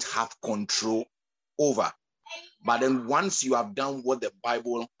don't have control over. But then once you have done what the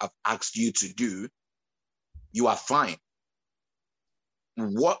Bible have asked you to do, you are fine.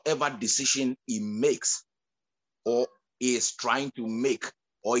 Whatever decision he makes or is trying to make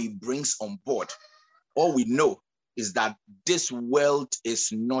or he brings on board, all we know is that this world is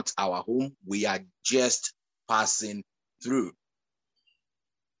not our home. We are just passing through.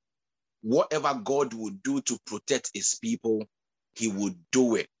 Whatever God would do to protect his people, he would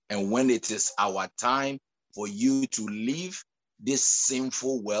do it. And when it is our time for you to leave this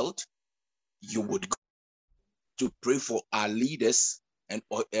sinful world, you would go to pray for our leaders and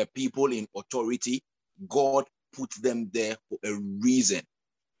people in authority. God put them there for a reason.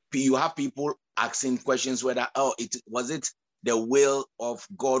 You have people asking questions whether, was it the will of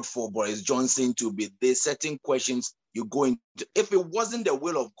God for Boris Johnson to be there? Certain questions you go into. If it wasn't the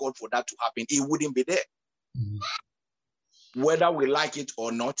will of God for that to happen, it wouldn't be there. Mm-hmm. Whether we like it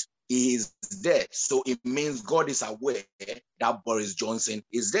or not, he is there. So it means God is aware that Boris Johnson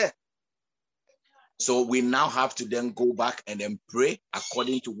is there. So we now have to then go back and then pray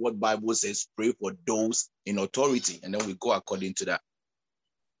according to what Bible says, pray for those in authority. And then we go according to that.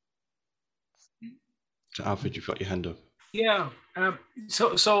 So Alfred, you've got your hand up. Yeah.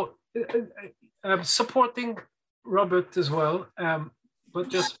 Supporting Robert as well, but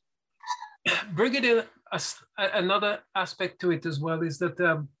just bringing in another aspect to it as well is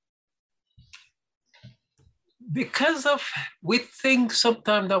that because of we think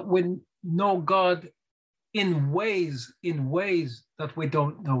sometimes that we know God in ways that we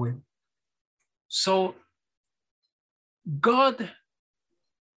don't know him. So God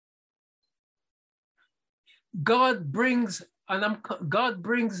brings God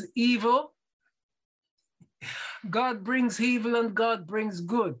brings evil. God brings evil and God brings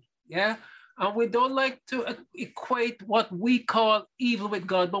good. Yeah. And we don't like to equate what we call evil with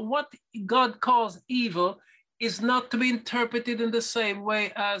God, but what God calls evil is not to be interpreted in the same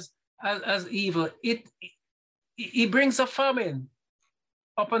way as evil. He brings a famine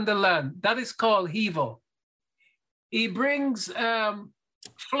upon the land. That is called evil. He brings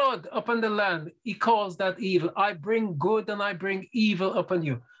flood upon the land. He calls that evil. I bring good and I bring evil upon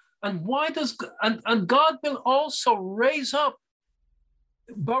you. And why does and God will also raise up?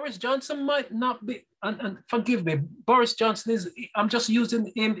 Boris Johnson might not be, and forgive me, Boris Johnson is, I'm just using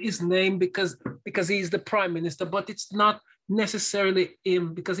his name because he's the prime minister, but it's not necessarily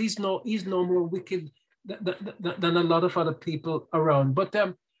him because he's no more wicked than a lot of other people around.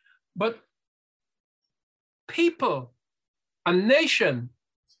 But people, a nation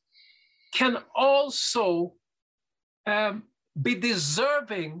can also be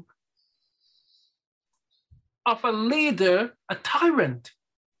deserving of a leader, a tyrant.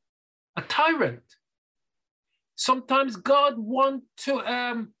 Sometimes God wants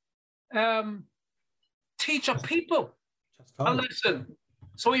to teach a people a lesson.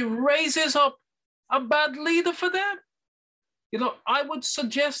 So he raises up a bad leader for them. You know, I would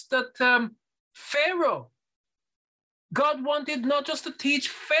suggest that Pharaoh, God wanted not just to teach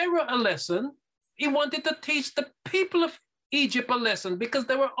Pharaoh a lesson, he wanted to teach the people of Egypt a lesson because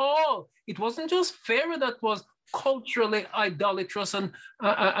they were all, it wasn't just Pharaoh that was culturally idolatrous and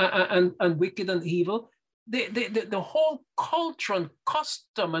wicked and evil. The whole culture and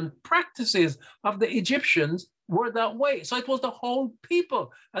custom and practices of the Egyptians were that way. So it was the whole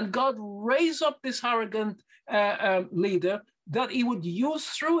people. And God raised up this arrogant leader that he would use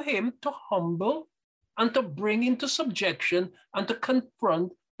through him to humble and to bring into subjection and to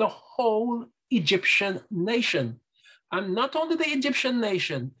confront the whole Egyptian nation. And not only the Egyptian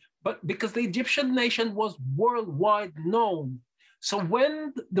nation, but because the Egyptian nation was worldwide known. So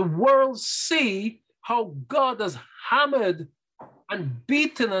when the world see how God has hammered and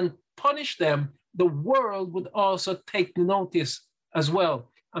beaten and punished them, the world would also take notice as well.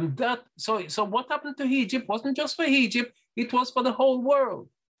 And that, so what happened to Egypt wasn't just for Egypt, it was for the whole world,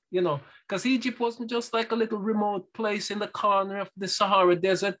 you know, because Egypt wasn't just like a little remote place in the corner of the Sahara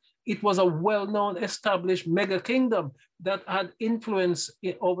Desert. It was a well-known, established mega kingdom that had influence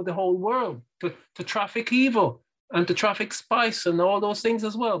over the whole world to traffic evil and to traffic spice and all those things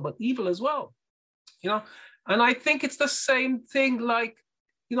as well, but evil as well, you know. And I think it's the same thing like,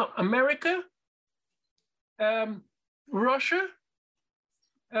 you know, America, Russia,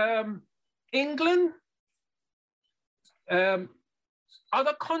 England,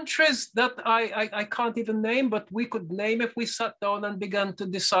 other countries that I can't even name, but we could name if we sat down and began to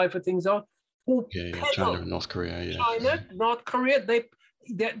decipher things out. China and North Korea, yeah. China, North Korea,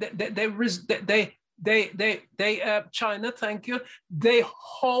 China, thank you. They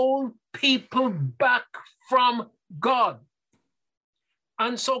hold people back from God,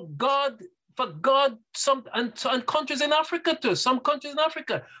 and so and countries in Africa too. Some countries in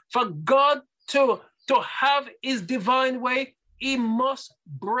Africa, for God to have His divine way, He must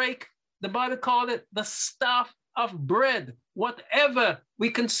break, the Bible called it the staff of bread, whatever we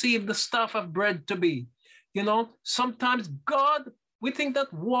conceive the staff of bread to be. You know, sometimes God, we think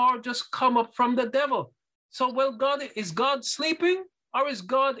that war just come up from the devil. So, well, is God sleeping, or is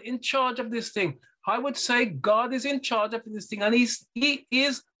God in charge of this thing? I would say God is in charge of this thing, and He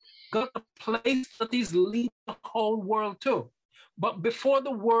is got a place that He's leading the whole world to. But before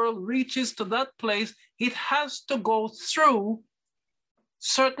the world reaches to that place, it has to go through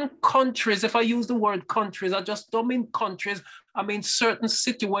certain countries. If I use the word countries, I just don't mean countries. I mean certain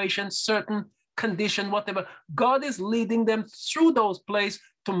situations, certain condition, whatever. God is leading them through those places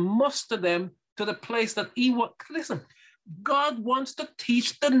to muster them to the place that He wants. Listen, God wants to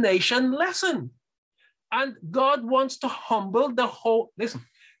teach the nation lesson. And God wants to humble the whole. Listen,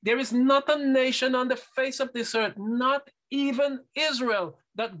 there is not a nation on the face of this earth, not even Israel,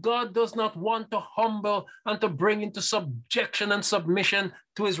 that God does not want to humble and to bring into subjection and submission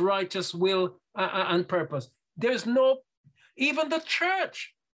to His righteous will and purpose. There's no, even the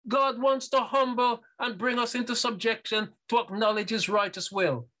church, God wants to humble and bring us into subjection to acknowledge His righteous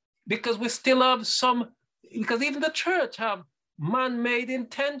will. Because we still have because even the church have man-made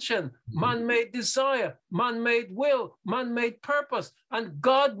intention, man-made desire, man-made will, man-made purpose, and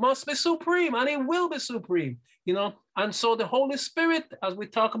God must be supreme, and He will be supreme, you know. And so the Holy Spirit, as we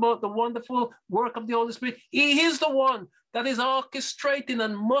talk about the wonderful work of the Holy Spirit, He is the one that is orchestrating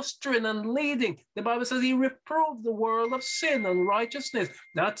and mustering and leading. The Bible says He reproved the world of sin and righteousness.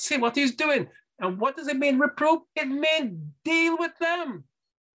 That's what He's doing. And what does it mean, reprove? It means deal with them.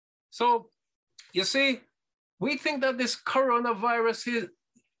 So, you see, we think that this coronavirus is,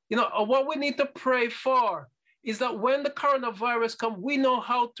 you know, what we need to pray for is that when the coronavirus comes, we know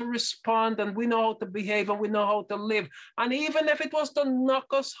how to respond, and we know how to behave, and we know how to live. And even if it was to knock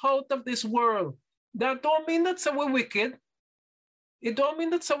us out of this world, that don't mean that so we're wicked. It don't mean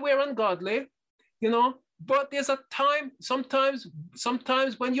that so we're ungodly, you know. But there's a time, sometimes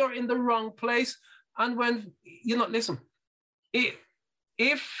when you're in the wrong place, and when, you know, listen,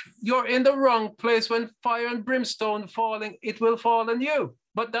 if you're in the wrong place, when fire and brimstone falling, it will fall on you.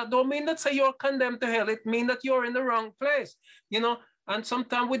 But that don't mean that say you're condemned to hell. It means that you're in the wrong place, you know. And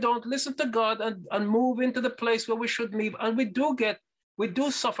sometimes we don't listen to God and move into the place where we should move. And we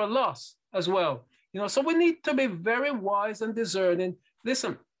do suffer loss as well, you know. So we need to be very wise and discerning.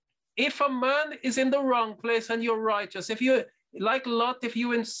 Listen, if a man is in the wrong place and you're righteous, if you, like Lot, if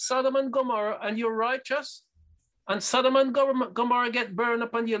you're in Sodom and Gomorrah and you're righteous, and Sodom and Gomorrah get burned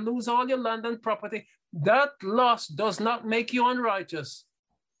up and you lose all your land and property, that loss does not make you unrighteous.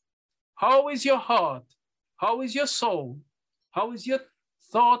 How is your heart? How is your soul? How is your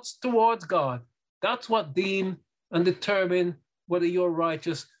thoughts towards God? That's what deem and determine whether you're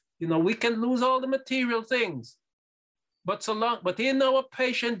righteous. You know, we can lose all the material things, but in our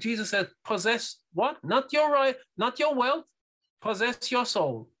patience, Jesus said, possess what? Not your right, not your wealth, possess your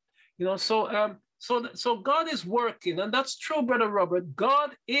soul. You know, so God is working, and that's true, Brother Robert.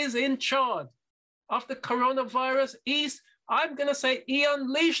 God is in charge of the coronavirus. I'm going to say He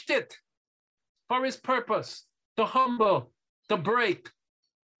unleashed it for His purpose, to humble, to break,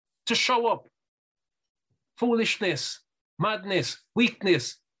 to show up foolishness, madness,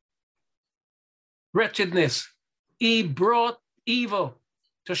 weakness, wretchedness he brought evil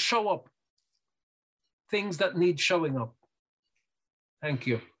to show up things that need showing up. Thank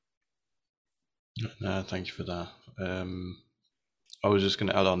you. No, thank you for that. I was just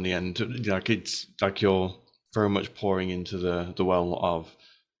going to add on the end, like it's like you're very much pouring into the well of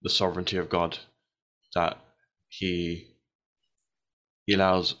the sovereignty of God, that he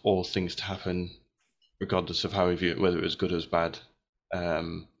allows all things to happen regardless of how he view it, whether it was good or bad,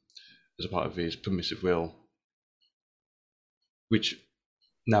 as a part of his permissive will, which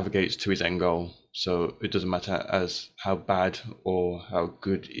navigates to his end goal. So it doesn't matter as how bad or how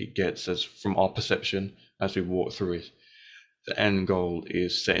good it gets, as from our perception as we walk through it, the end goal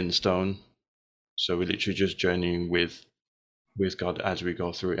is set in stone. So we're literally just journeying with God as we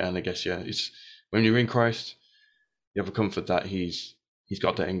go through it. And I guess, yeah, it's when you're in Christ, you have a comfort that he's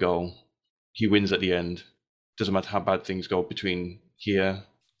got that end goal. He wins at the end. Doesn't matter how bad things go between here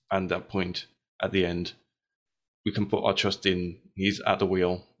and that point at the end. We can put our trust in he's at the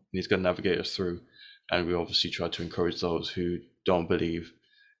wheel and he's going to navigate us through. And we obviously try to encourage those who don't believe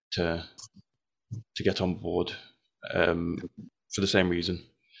to get on board for the same reason.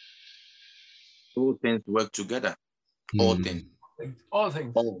 All things work together. All things. All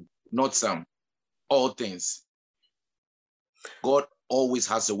things. All, not some. All things. God always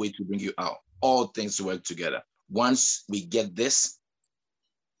has a way to bring you out. All things work together. Once we get this,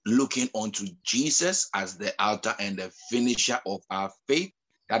 looking onto Jesus as the author and the finisher of our faith,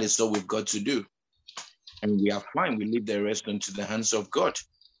 that is all we've got to do. And we are fine. We leave the rest into the hands of God.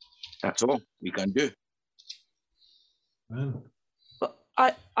 That's all we can do. Amen. But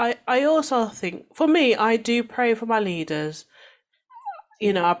I also think, for me, I do pray for my leaders.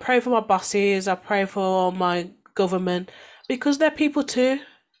 You know, I pray for my bosses, I pray for my government, because they're people too.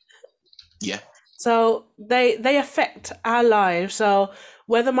 Yeah. So they affect our lives. So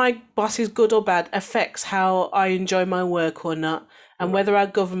whether my boss is good or bad affects how I enjoy my work or not. And whether our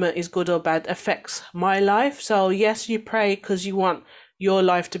government is good or bad affects my life. So yes, you pray because you want your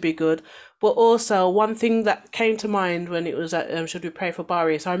life to be good. But also one thing that came to mind when it was at Should We Pray for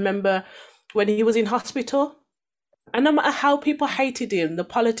Boris? I remember when he was in hospital, and no matter how people hated him, the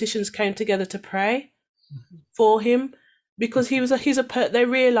politicians came together to pray for him, because they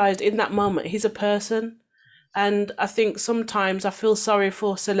realized in that moment he's a person. And I think sometimes I feel sorry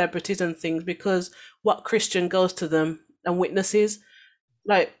for celebrities and things, because what Christian goes to them and witnesses?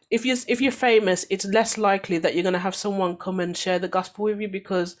 Like if you're famous, it's less likely that you're going to have someone come and share the gospel with you,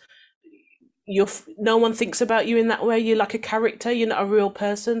 because no one thinks about you in that way. You're like a character, you're not a real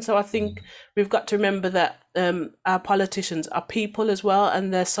person. So I think we've got to remember that our politicians are people as well,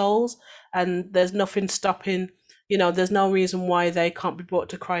 and their souls, and there's nothing stopping, there's no reason why they can't be brought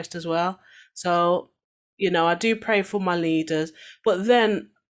to Christ as well. So, I do pray for my leaders, but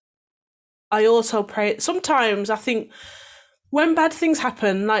then I also pray, sometimes I think when bad things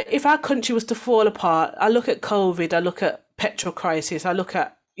happen, like if our country was to fall apart, I look at COVID, I look at petrol crisis, I look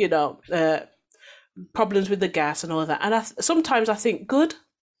at, problems with the gas and all that. And sometimes I think good,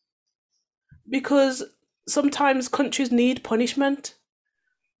 because sometimes countries need punishment.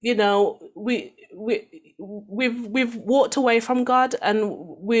 We've walked away from God,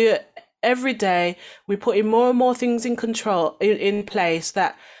 and every day we're putting more and more things in place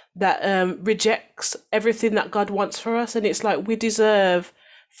that rejects everything that God wants for us. And it's like we deserve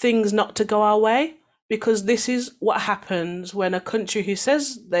things not to go our way, because this is what happens when a country who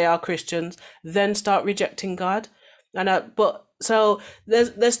says they are Christians then start rejecting God. So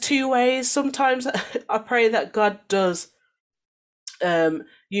there's two ways. Sometimes I pray that God does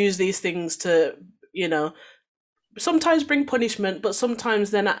use these things to, sometimes bring punishment, but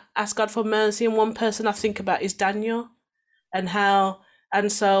sometimes then I ask God for mercy. And one person I think about is Daniel,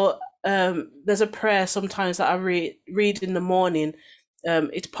 so there's a prayer sometimes that I read in the morning.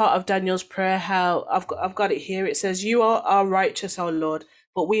 It's part of Daniel's prayer. How I've got it here. It says, "You are righteous, O Lord,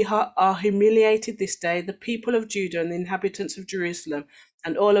 but we are humiliated this day, the people of Judah and the inhabitants of Jerusalem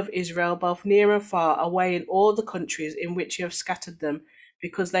and all of Israel, both near and far, away in all the countries in which you have scattered them,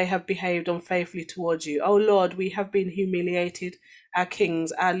 because they have behaved unfaithfully towards you. O Lord, we have been humiliated, our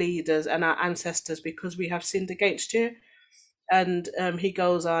kings, our leaders, and our ancestors, because we have sinned against you." And he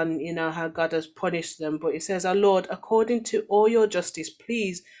goes on, how God has punished them. But he says, "O Lord, according to all your justice,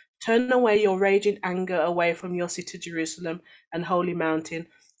 please turn away your raging anger away from your city, Jerusalem, and holy mountain.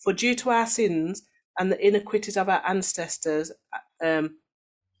 For due to our sins and the iniquities of our ancestors,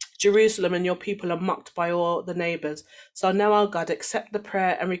 Jerusalem and your people are mocked by all the neighbors. So now, O God, accept the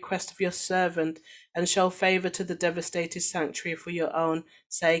prayer and request of your servant, and show favor to the devastated sanctuary for your own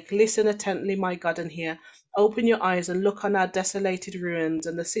sake. Listen attentively, my God, and hear. Open your eyes and look on our desolated ruins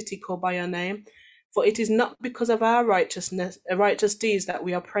and the city called by your name. For it is not because of our righteous deeds that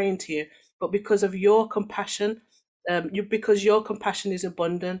we are praying to you, but because of your compassion, because your compassion is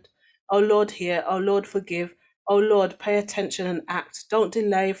abundant. O Lord, hear. O Lord, forgive. O Lord, pay attention and act. Don't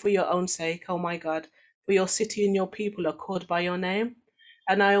delay for your own sake, oh my God, for your city and your people are called by your name.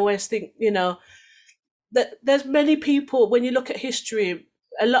 And I always think, that there's many people, when you look at history,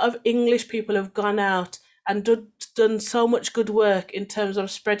 a lot of English people have gone out and done so much good work in terms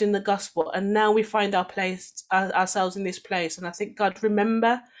of spreading the gospel. And now we find ourselves in this place. And I think, God,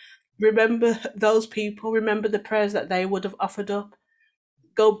 remember those people, remember the prayers that they would have offered up.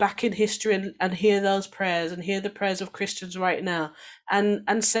 Go back in history and hear those prayers and hear the prayers of Christians right now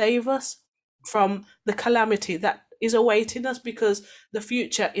and save us from the calamity that is awaiting us, because the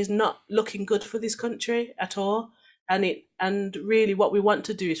future is not looking good for this country at all. And really what we want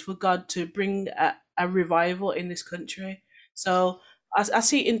to do is for God to bring a revival in this country. So I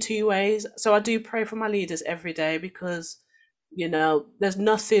see it in two ways. So I do pray for my leaders every day, because, there's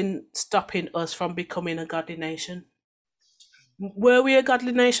nothing stopping us from becoming a godly nation. Were we a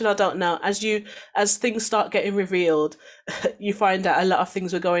godly nation? I don't know. As things start getting revealed, you find out a lot of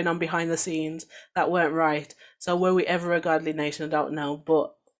things were going on behind the scenes that weren't right. So were we ever a godly nation? I don't know.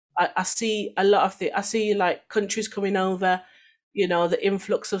 But I see a lot of I see like countries coming over, the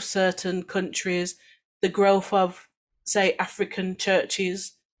influx of certain countries, the growth of, say, African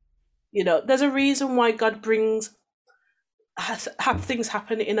churches. There's a reason why God have things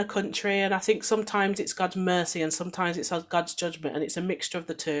happen in a country, and I think sometimes it's God's mercy and sometimes it's God's judgment, and it's a mixture of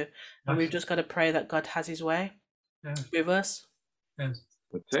the two. And we've just got to pray that God has his way with us. Yes.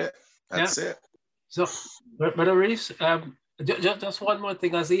 That's it. So, Brother Reese, just one more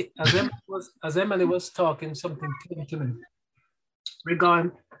thing. As Emily was talking, something came to me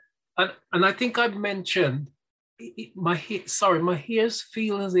regarding, and I think I've mentioned my ears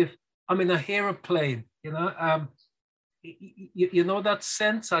feel as if I'm in a aeroplane. You know that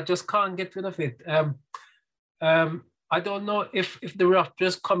sense? I just can't get rid of it. I don't know if the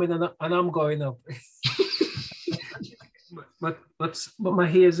rapture's coming and I'm going up. but my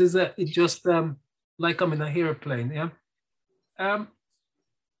ears is it just like I'm in a airplane, yeah.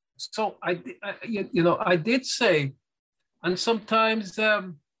 So I did say, and sometimes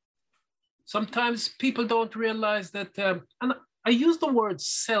people don't realize that, and I use the word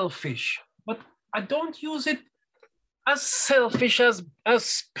selfish, but I don't use it as selfish as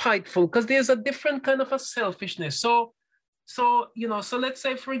spiteful, because there's a different kind of a selfishness. So let's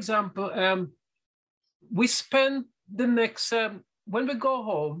say, for example, we spend the next when we go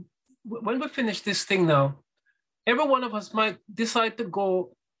home, when we finish this thing now, every one of us might decide to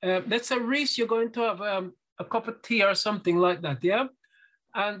go. Let's say, Reese, you're going to have a cup of tea or something like that, yeah.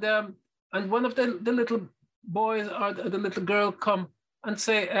 And one of the little boys or the little girl come and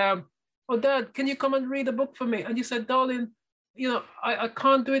say, "Oh, Dad, can you come and read a book for me?" And you said, "Darling, I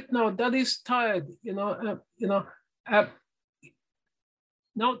can't do it now. Daddy's tired."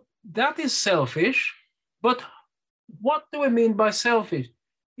 Now that is selfish. But what do we mean by selfish?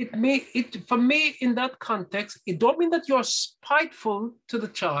 For me, in that context, it don't mean that you're spiteful to the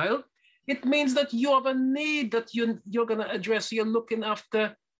child. It means that you have a need that you're going to address. You're looking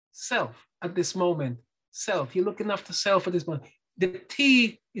after self at this moment. You're looking after self at this moment. The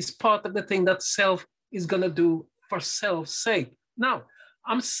tea is part of the thing that self is going to do for self's sake. Now,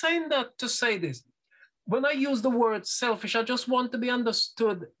 I'm saying that to say this. When I use the word selfish, I just want to be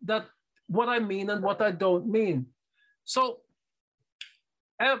understood that what I mean and what I don't mean. So,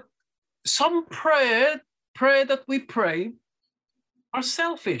 some prayer that we pray are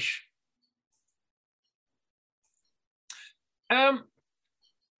selfish.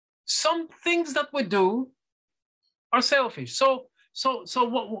 Some things that we do are selfish. So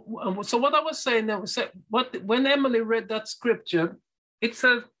what I was saying, when Emily read that scripture, it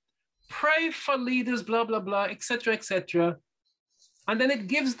says, pray for leaders, blah blah blah, etc., etc., and then it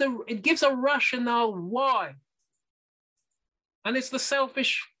gives a rationale why, and it's the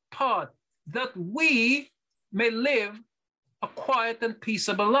selfish part, that we may live a quiet and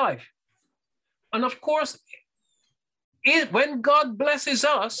peaceable life. And of course, when God blesses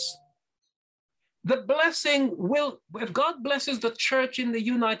us, the blessing will, if God blesses the church in the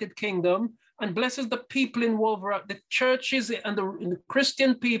United Kingdom and blesses the people in Wolverhampton, the churches and the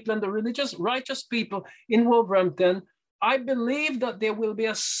Christian people and the religious, righteous people in Wolverhampton, I believe that there will be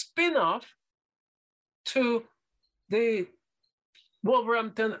a spin-off to the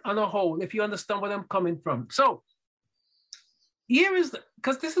Wolverhampton on a whole, if you understand where I'm coming from. So here is,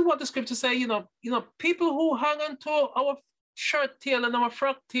 because this is what the scriptures say, people who hang onto our shirt tail and our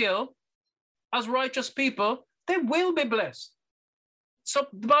frock tail as righteous people, they will be blessed. So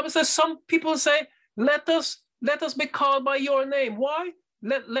the Bible says, some people say, let us be called by your name. Why?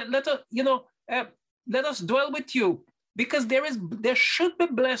 Let us, let us dwell with you, because there should be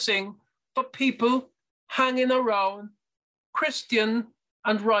blessing for people hanging around Christian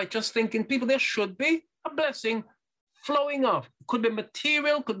and righteous thinking people. There should be a blessing flowing off. Could be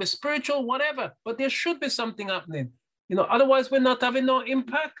material, could be spiritual, whatever, but there should be something happening. Otherwise we're not having no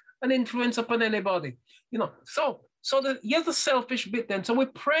impact and influence upon anybody. So here's the selfish bit then. So we're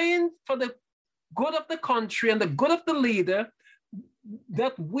praying for the good of the country and the good of the leader,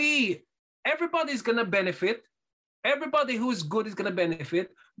 that everybody's going to benefit. Everybody who is good is going to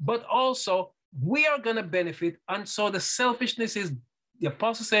benefit, but also we are going to benefit. And so the selfishness is, the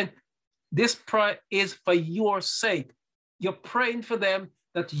apostle said, this prayer is for your sake. You're praying for them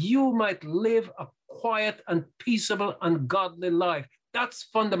that you might live a quiet and peaceable and godly life. That's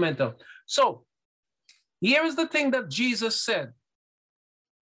fundamental. So here is the thing that Jesus said.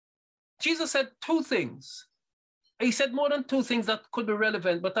 Jesus said two things. He said more than two things that could be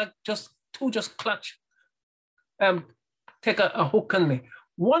relevant, but two just clutch, take a hook on me.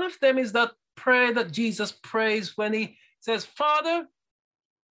 One of them is that prayer that Jesus prays when he says, Father,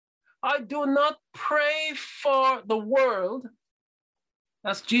 I do not pray for the world.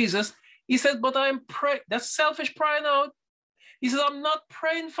 That's Jesus. He says, but I'm praying. That's selfish crying out. He says, I'm not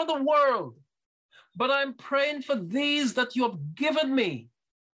praying for the world, but I'm praying for these that you have given me.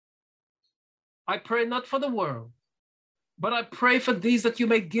 I pray not for the world, but I pray for these that you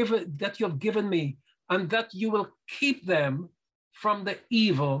have given me, and that you will keep them from the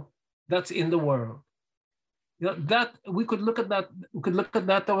evil that's in the world. That we could look at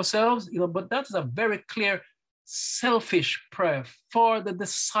that ourselves, but that's a very clear selfish prayer for the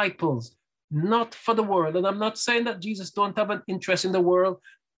disciples, not for the world. And I'm not saying that Jesus don't have an interest in the world.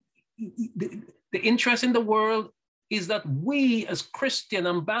 The interest in the world is that we as Christian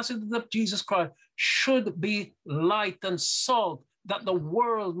ambassadors of Jesus Christ should be light and salt, that the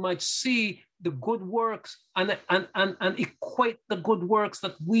world might see the good works and equate the good works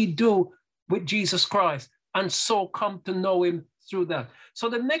that we do with Jesus Christ, and so come to know him through that. So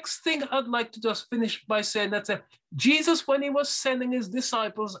the next thing I'd like to just finish by saying that Jesus, when he was sending his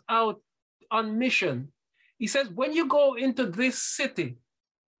disciples out on mission, he says, when you go into this city,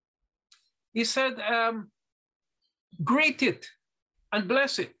 he said, greet it and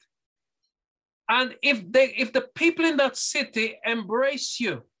bless it. And if the people in that city embrace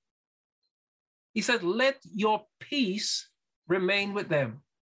you, he said, let your peace remain with them.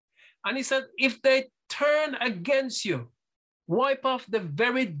 And he said, if they turn against you, wipe off the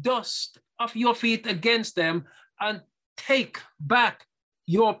very dust of your feet against them and take back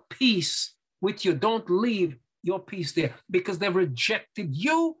your peace with you. Don't leave your peace there, because they've rejected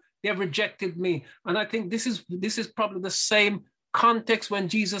you, they've rejected me. And I think this is probably the same context when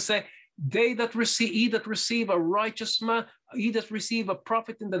Jesus said, he that receive a righteous man, he that receive a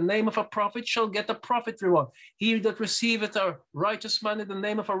prophet in the name of a prophet shall get a prophet reward. He that receiveth a righteous man in the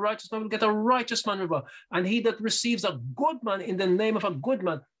name of a righteous man will get a righteous man reward. And he that receives a good man in the name of a good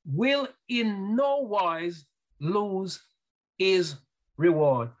man will in no wise lose his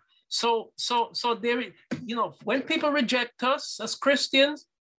reward. So there, when people reject us as Christians,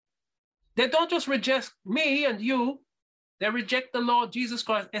 they don't just reject me and you, they reject the Lord Jesus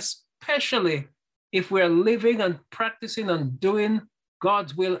Christ, especially if we're living and practicing and doing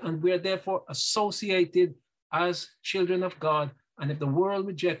God's will, and we're therefore associated as children of God. And if the world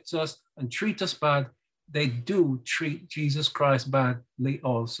rejects us and treats us bad, they do treat Jesus Christ badly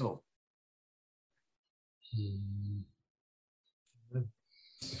also.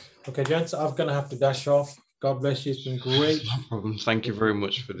 Okay, gents, I'm going to have to dash off. God bless you. It's been great. No problem. Thank you very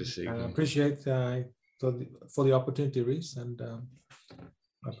much for this evening. I appreciate for the opportunity, Reese, and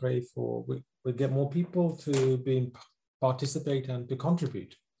I pray we get more people to participate and to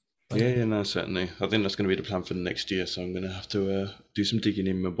contribute. No, certainly. I think that's going to be the plan for the next year. So I'm going to have to do some digging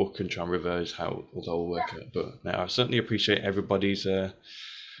in my book and try and revise how it'll all work out. But now I certainly appreciate everybody's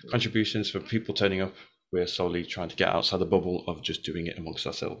contributions, for people turning up. We're solely trying to get outside the bubble of just doing it amongst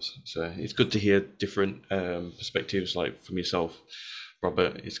ourselves. So it's good to hear different perspectives, like from yourself,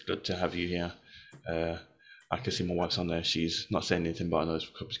 Robert. It's good to have you here. I can see my wife's on there. She's not saying anything, but I know it's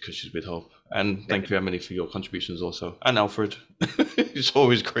because she's with Hope. And thank you, Emily, for your contributions also. And Alfred. It's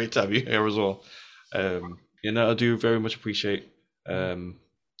always great to have you here as well. I do very much appreciate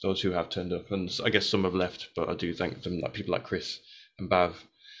those who have turned up. And I guess some have left, but I do thank them, like people like Chris and Bav.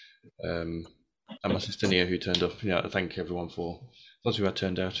 And my sister Nia, who turned up. I thank everyone for those who had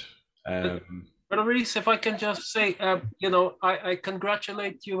turned out. Brother Reese, if I can just say, I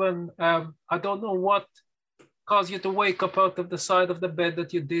congratulate you, and I don't know what cause you to wake up out of the side of the bed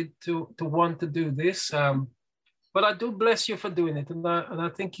that you did to want to do this. But I do bless you for doing it. And I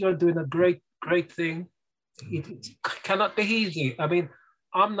think you're doing a great thing. It cannot be easy. I mean,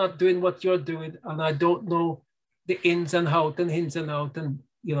 I'm not doing what you're doing, and I don't know the ins and outs, and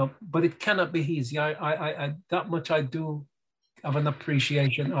but it cannot be easy. I that much I do have an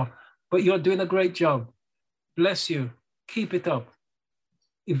appreciation of. But you're doing a great job. Bless you. Keep it up.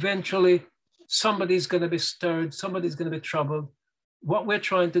 Eventually, somebody's going to be stirred. Somebody's going to be troubled. What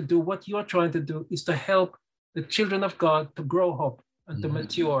you're trying to do is to help the children of God to grow up and to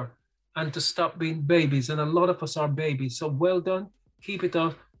mature and to stop being babies. And a lot of us are babies. So well done. Keep it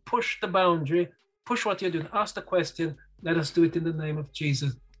up. Push the boundary. Push what you're doing. Ask the question. Let us do it in the name of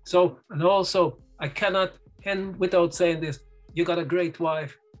Jesus. So, and also, I cannot end without saying this. You got a great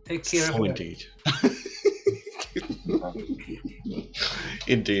wife. Take care of her. Indeed.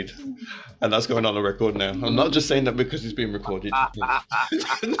 Indeed. And that's going on the record now. I'm not just saying that because it's being recorded.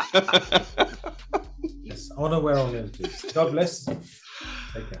 Yes, honor where honor is due. God bless.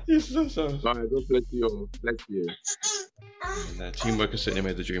 Okay. Yes, so. God bless you. Bless you. And, teamwork has certainly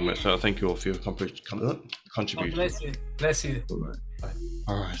made the dream work. So thank you all for your contribution. Bless you. Bless you.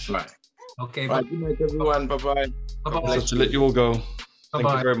 All right. Right. Okay. Bye. Good night, everyone. Bye-bye. Bye-bye. So to let you all go, thank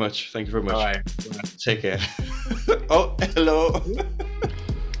Bye-bye. you very much. Thank you very much. Bye. Take care. Oh, hello.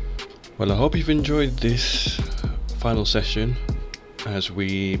 Well, I hope you've enjoyed this final session as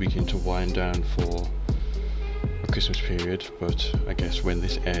we begin to wind down for a Christmas period. But I guess when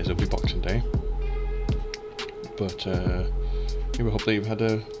this airs, it'll be Boxing Day. But we hope that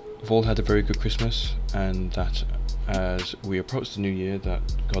you've all had a very good Christmas, and that as we approach the new year, that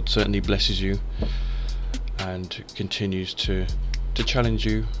God certainly blesses you and continues to challenge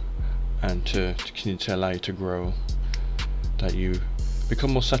you and to continue to allow you to grow, that you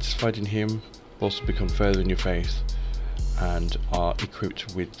become more satisfied in Him, also become further in your faith, and are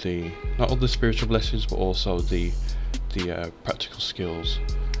equipped with not all the spiritual blessings, but also the practical skills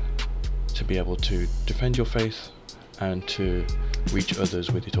to be able to defend your faith and to reach others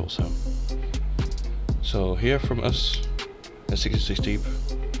with it also. So here from us at 66 Deep,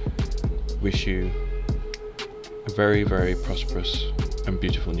 wish you a very, very prosperous and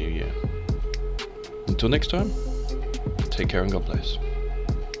beautiful new year. Until next time, take care and God bless.